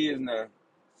 15 years now.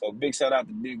 So big shout out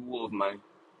to Dick Wolf, man.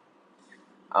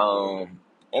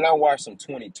 And I watched some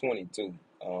 2020 too.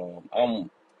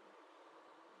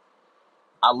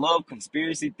 I love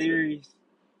conspiracy theories,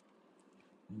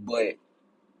 but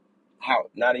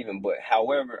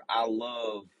however, I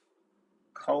love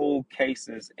cold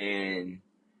cases and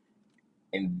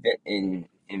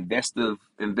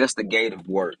investigative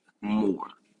work more.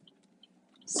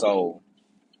 So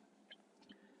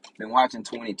been watching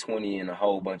 2020 and a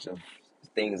whole bunch of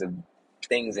things of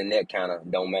things in that kind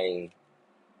of domain.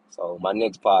 So my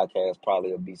next podcast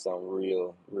probably will be something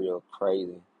real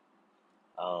crazy.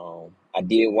 I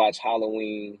did watch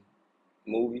Halloween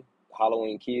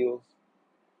Kills.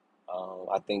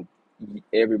 I think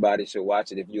everybody should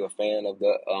watch it if you're a fan of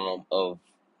the of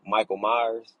Michael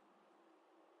Myers.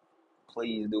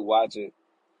 Please do watch it.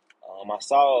 I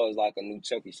saw it was like a new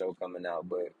Chucky show coming out,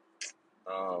 but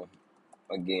um,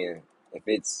 again, if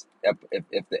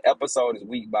the episode is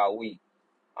week by week,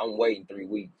 I'm waiting 3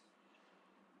 weeks.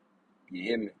 You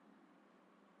hear me?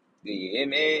 Do you hear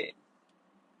me?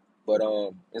 But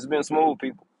it's been smooth,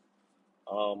 people.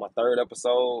 My third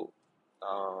episode,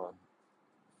 um,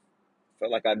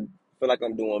 feel like I feel like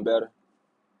I'm doing better.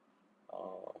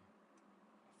 Uh,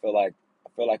 feel like I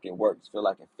feel like it works. Feel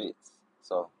like it fits.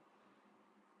 So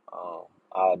um,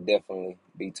 I'll definitely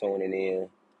be tuning in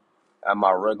at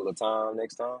my regular time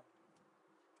next time,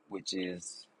 which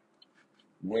is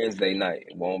Wednesday night.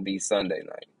 It won't be Sunday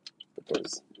night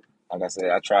because, like I said,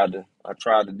 I tried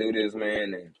to do this,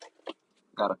 man, and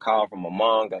got a call from my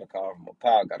mom, got a call from my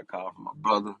pop, got a call from my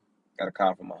brother, got a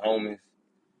call from my homies.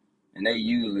 And they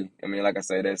usually, I mean, like I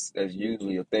said, that's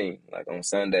usually a thing. Like on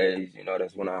Sundays,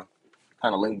 that's when I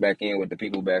kind of link back in with the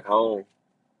people back home.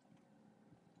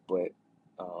 But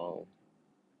um,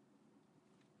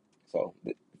 so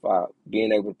if I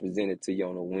being able to present it to you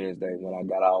on a Wednesday when I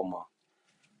got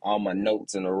all my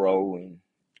notes in a row and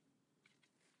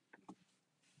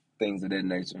things of that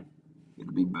nature,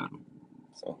 it'll be better.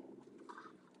 So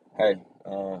hey,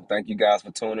 thank you guys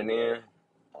for tuning in.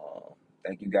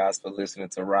 Thank you guys for listening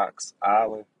to Rocks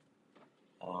Island.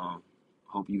 Um,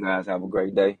 hope you guys have a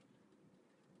great day.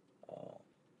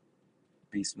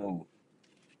 Be smooth.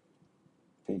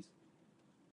 Peace.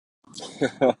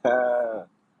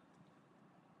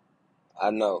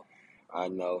 I know, I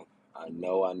know, I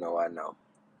know, I know, I know.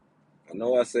 I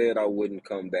know I said I wouldn't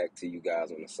come back to you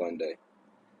guys on a Sunday.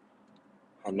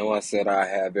 I know I said I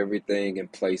have everything in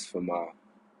place for my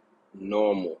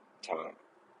normal time,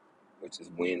 which is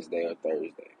Wednesday or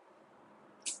Thursday.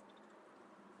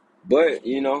 But,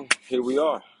 here we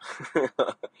are.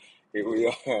 Here we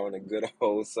are on a good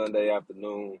old Sunday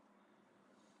afternoon.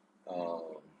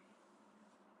 Um,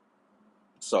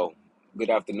 so, good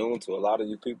afternoon to a lot of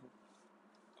you people.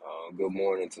 Good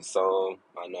morning to some.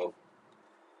 I know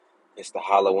it's the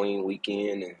Halloween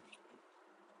weekend, and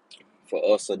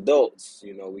for us adults,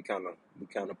 we kind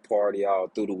of party all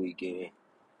through the weekend.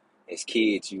 As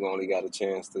kids, you only got a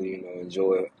chance to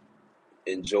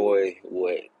enjoy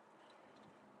what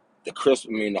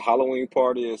the Halloween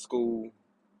party at school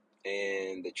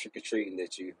and the trick or treating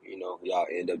that y'all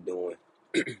end up doing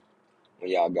when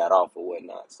y'all got off or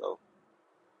whatnot. So,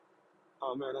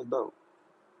 oh man, that's dope.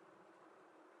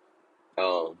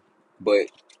 Um, but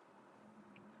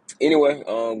anyway,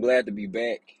 I'm glad to be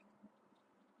back.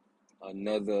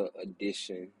 Another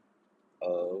edition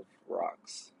of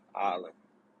Rocks Island,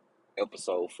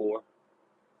 episode 4.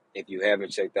 If you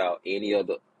haven't checked out any of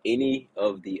the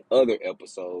other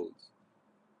episodes,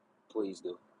 please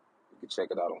do. You can check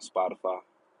it out on Spotify.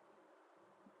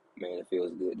 Man, it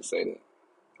feels good to say that.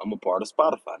 I'm a part of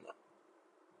Spotify now.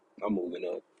 I'm moving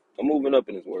up. I'm moving up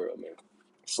in this world, man.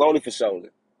 Slowly for surely.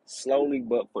 Slowly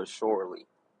but for surely.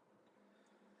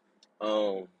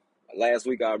 Um, Last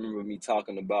week I remember me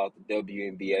talking about the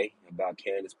WNBA, about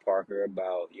Candace Parker,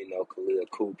 about, Khalil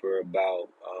Cooper, about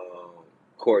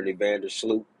Courtney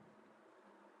Vandersloot,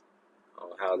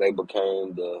 how they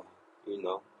became the,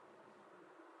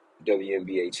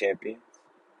 WNBA champion.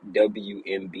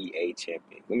 WNBA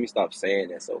champion. Let me stop saying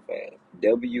that so fast.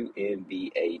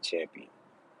 WNBA champion.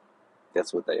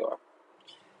 That's what they are.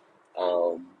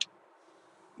 Um,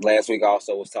 Last week I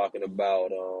also was talking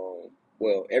about,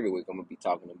 every week I'm going to be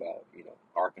talking about,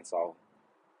 Arkansas,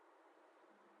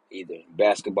 either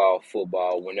basketball,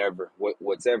 football,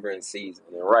 what's ever in season.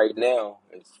 And right now,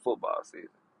 it's football season.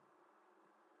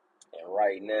 And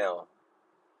right now,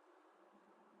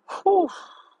 whew,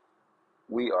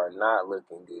 we are not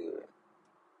looking good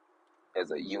as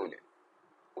a unit.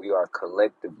 We are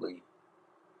collectively,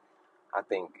 I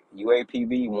think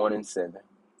UAPB 1-7,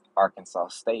 Arkansas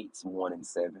State's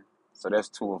 1-7, so that's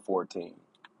 2-14.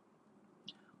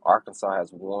 Arkansas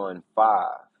has won 5,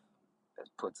 that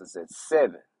puts us at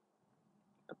 7,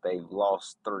 but they've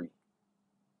lost 3.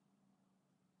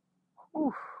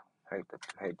 Whew. Hate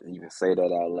to even say that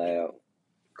out loud.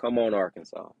 Come on,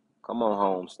 Arkansas. Come on,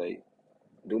 home state.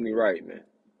 Do me right, man.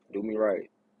 Do me right.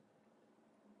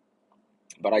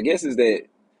 But I guess it's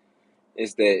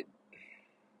that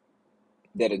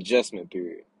adjustment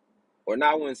period. Or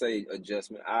not, I wouldn't say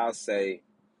adjustment, I'll say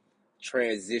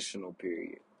transitional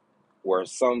period. Where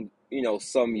some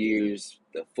years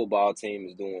the football team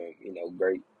is doing,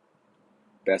 great.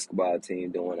 Basketball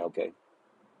team doing okay.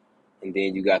 And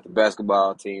then you got the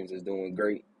basketball teams that's doing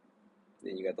great.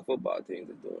 Then you got the football teams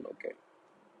that's doing okay.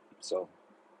 So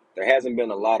there hasn't been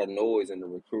a lot of noise in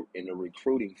the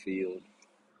recruiting field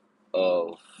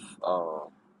of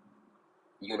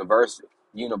University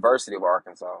of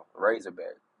Arkansas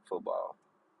Razorback football.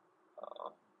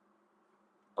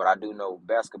 But I do know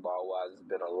basketball wise, there's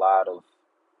been a lot of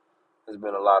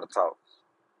talks,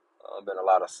 been a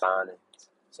lot of signings.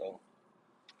 So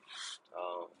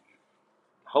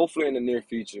hopefully in the near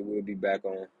future we'll be back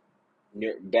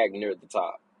near the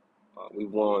top.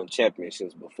 We've won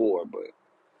championships before, but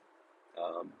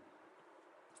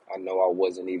I know I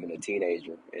wasn't even a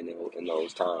teenager in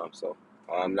those times, so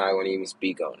I'm not going to even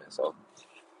speak on it. So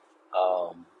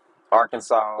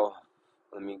Arkansas,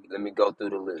 let me go through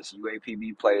the list.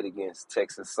 UAPB played against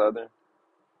Texas Southern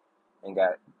and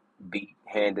got beat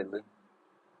handedly.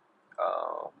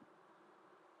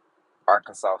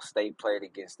 Arkansas State played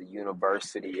against the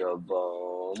University of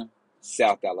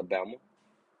South Alabama,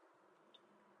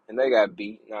 and they got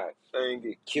beat. They didn't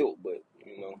get killed, but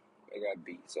they got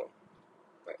beat. So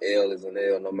an L is an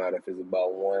L, no matter if it's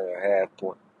about 1.5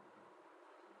 point.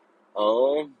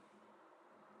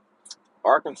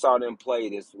 Arkansas didn't play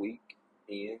this week,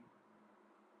 Ian.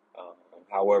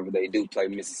 However, they do play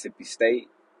Mississippi State,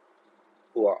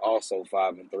 who are also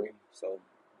 5-3. So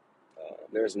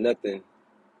there's nothing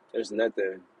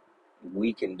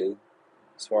we can do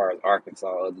as far as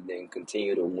Arkansas other than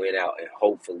continue to win out, and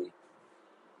hopefully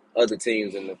other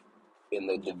teams in the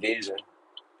division,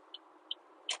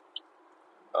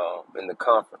 in the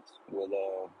conference,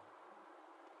 will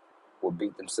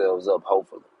beat themselves up,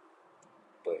 hopefully.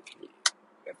 But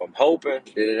if I'm hoping,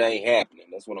 then it ain't happening.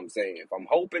 That's what I'm saying. If I'm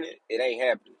hoping it ain't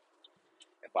happening.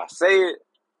 If I say it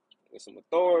with some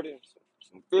authority,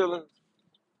 some feelings,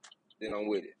 then I'm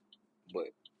with it.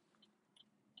 But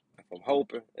if I'm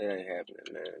hoping, it ain't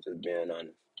happening, man. Just being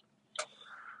honest.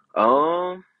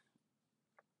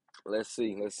 Let's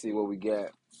see what we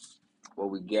got. What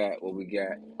we got.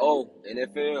 Oh,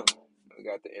 NFL. We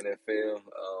got the NFL.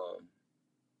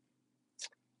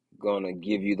 Gonna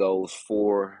give you those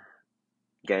 4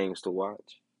 games to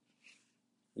watch.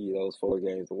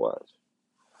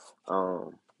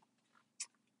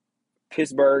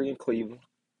 Pittsburgh and Cleveland.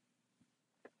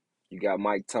 You got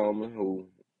Mike Tomlin, who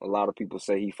a lot of people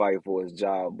say he fighting for his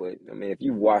job, but I mean, if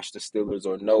you watch the Steelers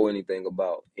or know anything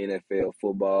about NFL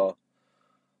football,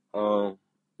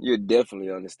 you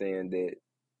definitely understand that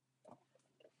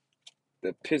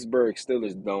the Pittsburgh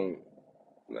Steelers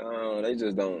they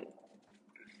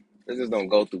just don't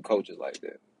go through coaches like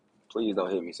that. Please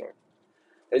don't hit me, sir.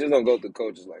 They just don't go through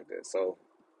coaches like that. So,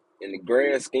 in the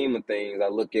grand scheme of things, I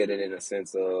look at it in a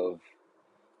sense of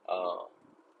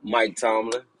Mike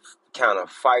Tomlin kind of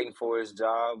fighting for his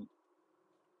job,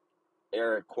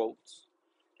 air quotes,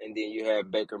 and then you have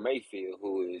Baker Mayfield,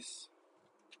 who is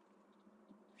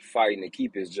fighting to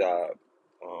keep his job,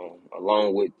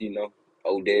 along with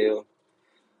Odell.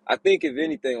 I think if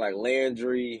anything, like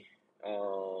Landry,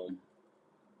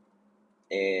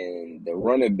 and the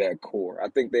running back core, I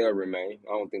think they'll remain.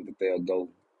 I don't think that they'll go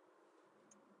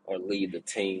or leave the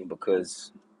team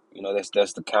because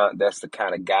that's the kind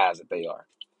of guys that they are.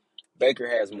 Baker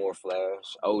has more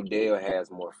flash. Odell has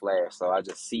more flash. So I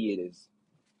just see it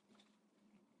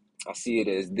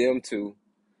as them two.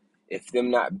 If they're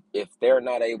not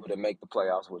able to make the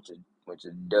playoffs, which it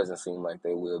doesn't seem like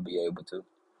they will be able to.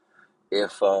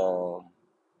 If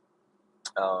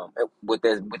with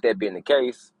that being the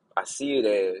case, I see it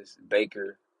as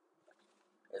Baker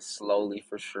is slowly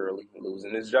for surely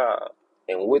losing his job,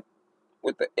 and with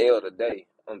the L today,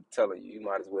 I'm telling you, you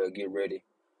might as well get ready.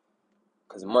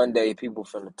 Because Monday, people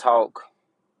finna talk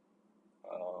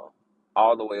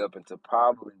all the way up until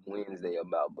probably Wednesday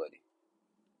about Buddy.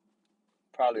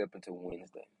 Probably up until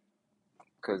Wednesday.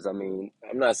 Because, I mean,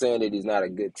 I'm not saying that he's not a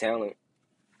good talent,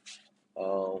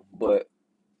 but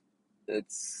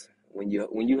it's when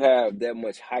you have that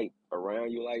much hype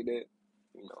around you like that,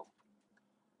 you know,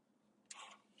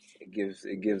 it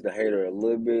gives the hater a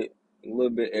little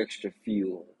bit extra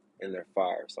fuel in their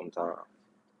fire sometimes.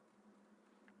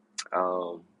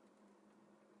 Um,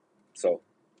 so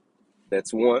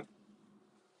that's one.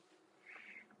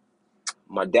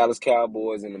 My Dallas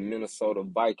Cowboys and the Minnesota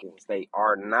Vikings, they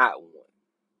are not one.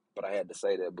 But I had to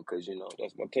say that because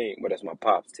that's my team, but that's my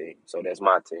pop's team, so that's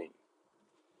my team.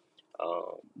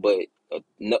 But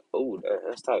no,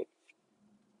 that's tight.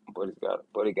 But it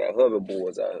got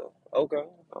hoverboards out here. Okay,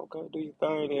 okay, do your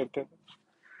thing there, Pepper.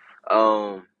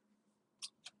 Um,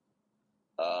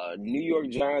 New York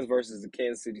Giants versus the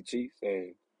Kansas City Chiefs,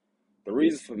 and the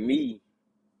reason for me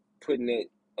putting it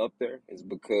up there is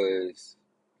because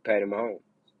Patty Mahomes.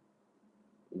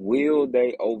 Will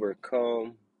they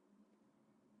overcome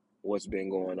what's been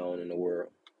going on in the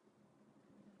world,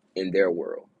 in their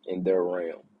realm?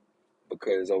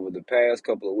 Because over the past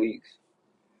couple of weeks,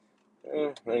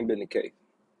 ain't been the case.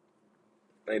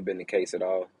 Ain't been the case at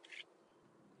all.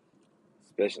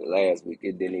 Especially last week,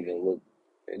 it didn't even look.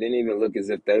 It didn't even look as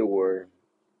if they were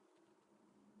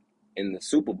in the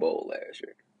Super Bowl last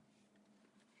year.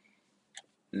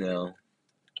 Now,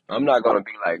 I'm not gonna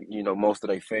be like most of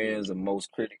their fans and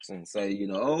most critics and say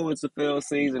oh, it's a failed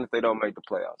season if they don't make the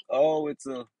playoffs. Oh, it's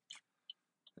a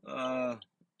uh,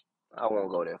 I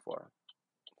won't go that far.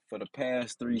 For the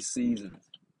past 3 seasons,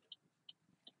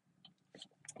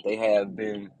 they have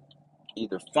been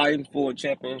either fighting for a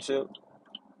championship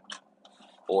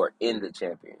or in the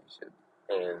championship.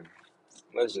 And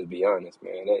let's just be honest,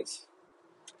 man.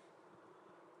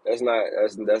 That's not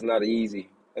an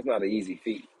easy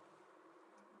feat.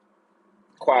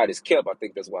 Quiet is kept. I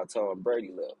think that's why Tom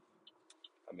Brady left.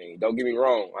 I mean, don't get me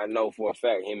wrong. I know for a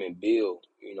fact him and Bill,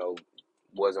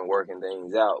 wasn't working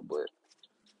things out, but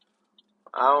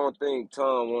I don't think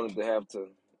Tom wanted to have to,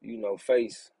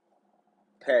 face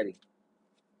Patty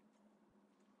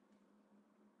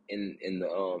in the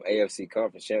AFC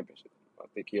Conference Championship. I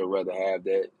think he'll rather have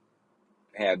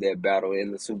that battle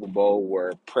in the Super Bowl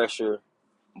where pressure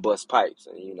busts pipes,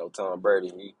 and Tom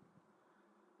Brady,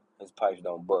 his pipes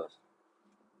don't bust.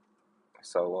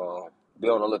 So be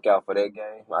on the lookout for that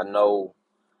game. I know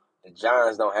the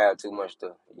Giants don't have too much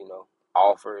to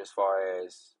offer as far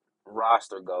as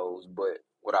roster goes, but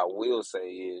what I will say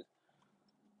is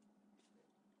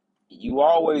you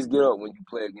always get up when you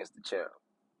play against the champ.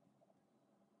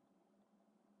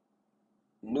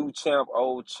 New champ,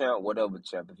 old champ, whatever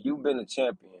champ. If you've been a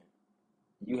champion,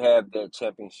 you have that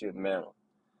championship mantle.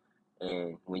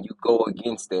 And when you go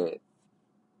against that,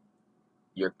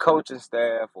 your coaching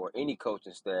staff or any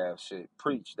coaching staff should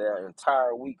preach their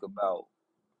entire week about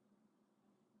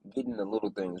getting the little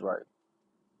things right.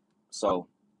 So,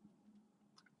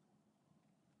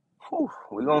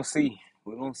 we're gonna see.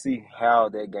 We're gonna see how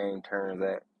that game turns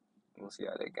out. We're gonna see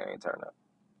how that game turns out.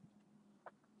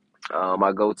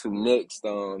 I go to next,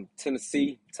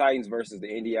 Tennessee Titans versus the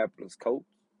Indianapolis Colts.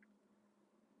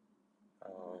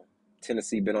 Um,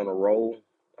 Tennessee been on a roll.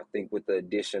 I think with the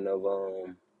addition of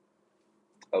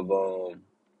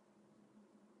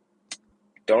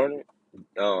darn it,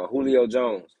 Julio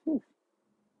Jones. Whew,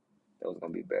 that was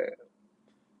gonna be bad.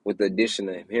 With the addition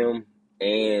of him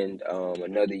and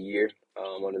another year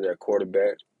under their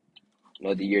quarterback,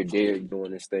 another year Derek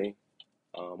doing this thing.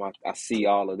 I see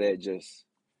all of that just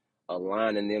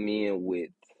aligning them in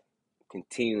with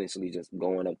continuously just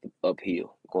going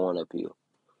uphill.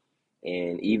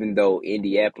 And even though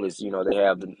Indianapolis, they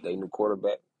have their new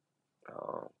quarterback,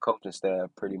 coaching staff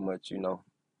pretty much,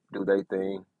 do their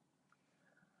thing.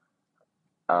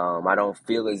 I don't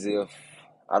feel as if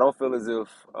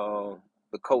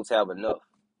the Colts have enough.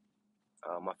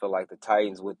 I feel like the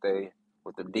Titans with the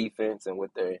defense and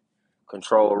with their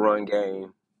control run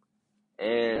game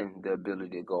and the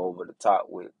ability to go over the top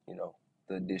with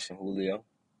the addition of Julio.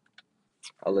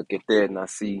 I look at that and I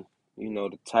see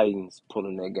the Titans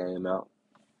pulling that game out.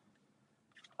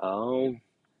 Um,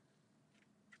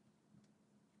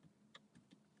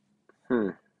 hmm.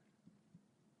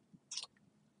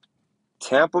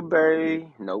 Tampa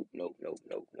Bay, nope, nope, nope,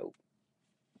 nope, nope.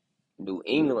 New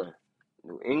England,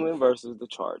 New England versus the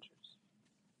Chargers.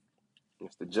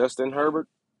 Mr. Justin Herbert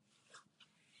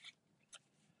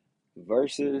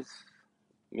versus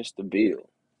Mr.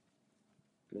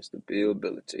 Bill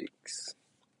Belichick.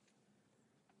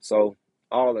 So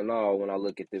all in all, when I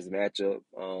look at this matchup,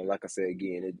 like I said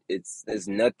again, it's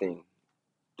nothing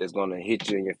that's gonna hit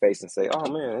you in your face and say,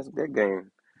 "Oh man, that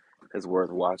game is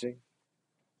worth watching,"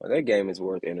 or "That game is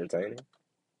worth entertaining."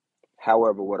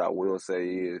 However, what I will say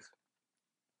is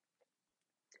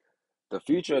the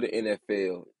future of the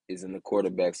NFL is in the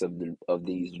quarterbacks of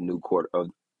these new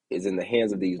is in the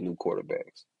hands of these new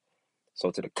quarterbacks.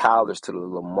 So to the Kyler's, to the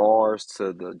Lamars,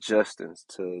 to the Justins,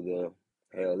 to the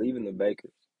hell, even the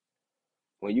Bakers.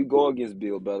 When you go against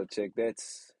Bill Belichick,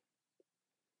 that's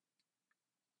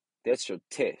your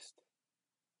test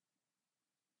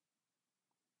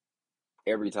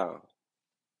every time.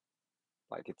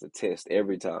 Like it's a test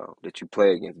every time that you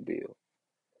play against Bill.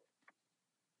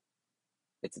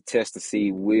 It's a test to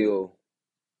see will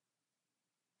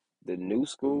the new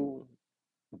school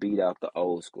beat out the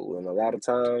old school, and a lot of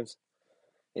times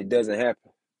it doesn't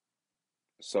happen.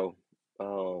 So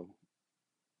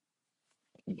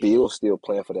Bill's still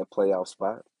playing for that playoff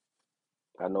spot.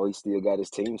 I know he still got his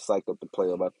team psyched up to play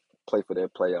for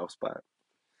that playoff spot.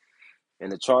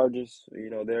 And the Chargers,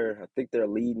 I think they're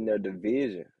leading their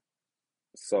division.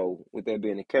 So with that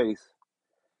being the case,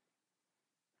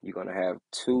 you're gonna have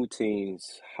two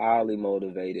teams highly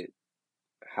motivated,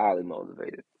 highly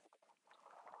motivated.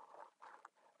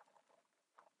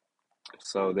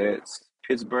 So that's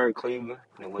Pittsburgh, Cleveland,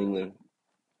 New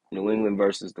England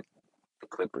versus the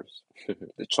Clippers,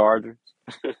 the Chargers,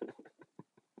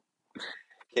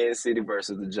 Kansas City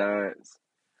versus the Giants,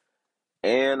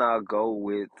 and I'll go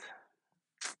with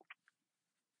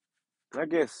I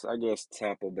guess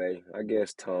Tampa Bay. I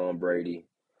guess Tom Brady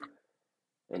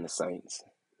and the Saints.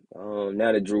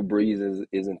 Now that Drew Brees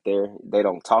isn't there, they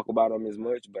don't talk about them as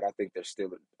much, but I think they're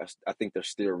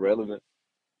still relevant.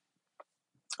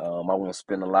 I won't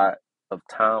spend a lot of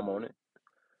time on it.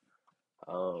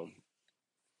 Um,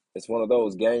 it's one of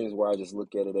those games where I just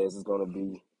look at it as it's going to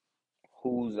be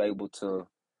who's able to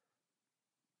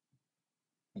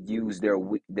use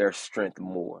their strength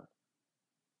more,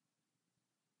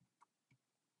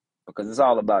 because it's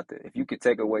all about that. If you could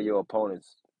take away your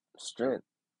opponent's strength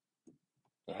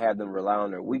and have them rely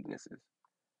on their weaknesses,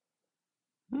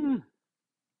 hmm,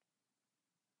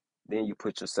 then you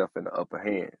put yourself in the upper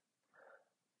hand.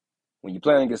 When you're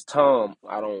playing against Tom,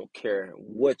 I don't care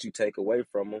what you take away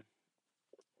from him.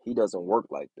 He doesn't work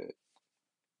like that.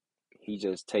 He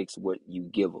just takes what you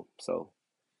give him. So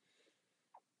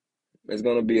it's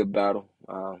gonna be a battle.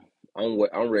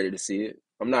 I'm ready to see it.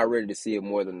 I'm not ready to see it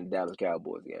more than the Dallas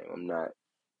Cowboys game. I'm not.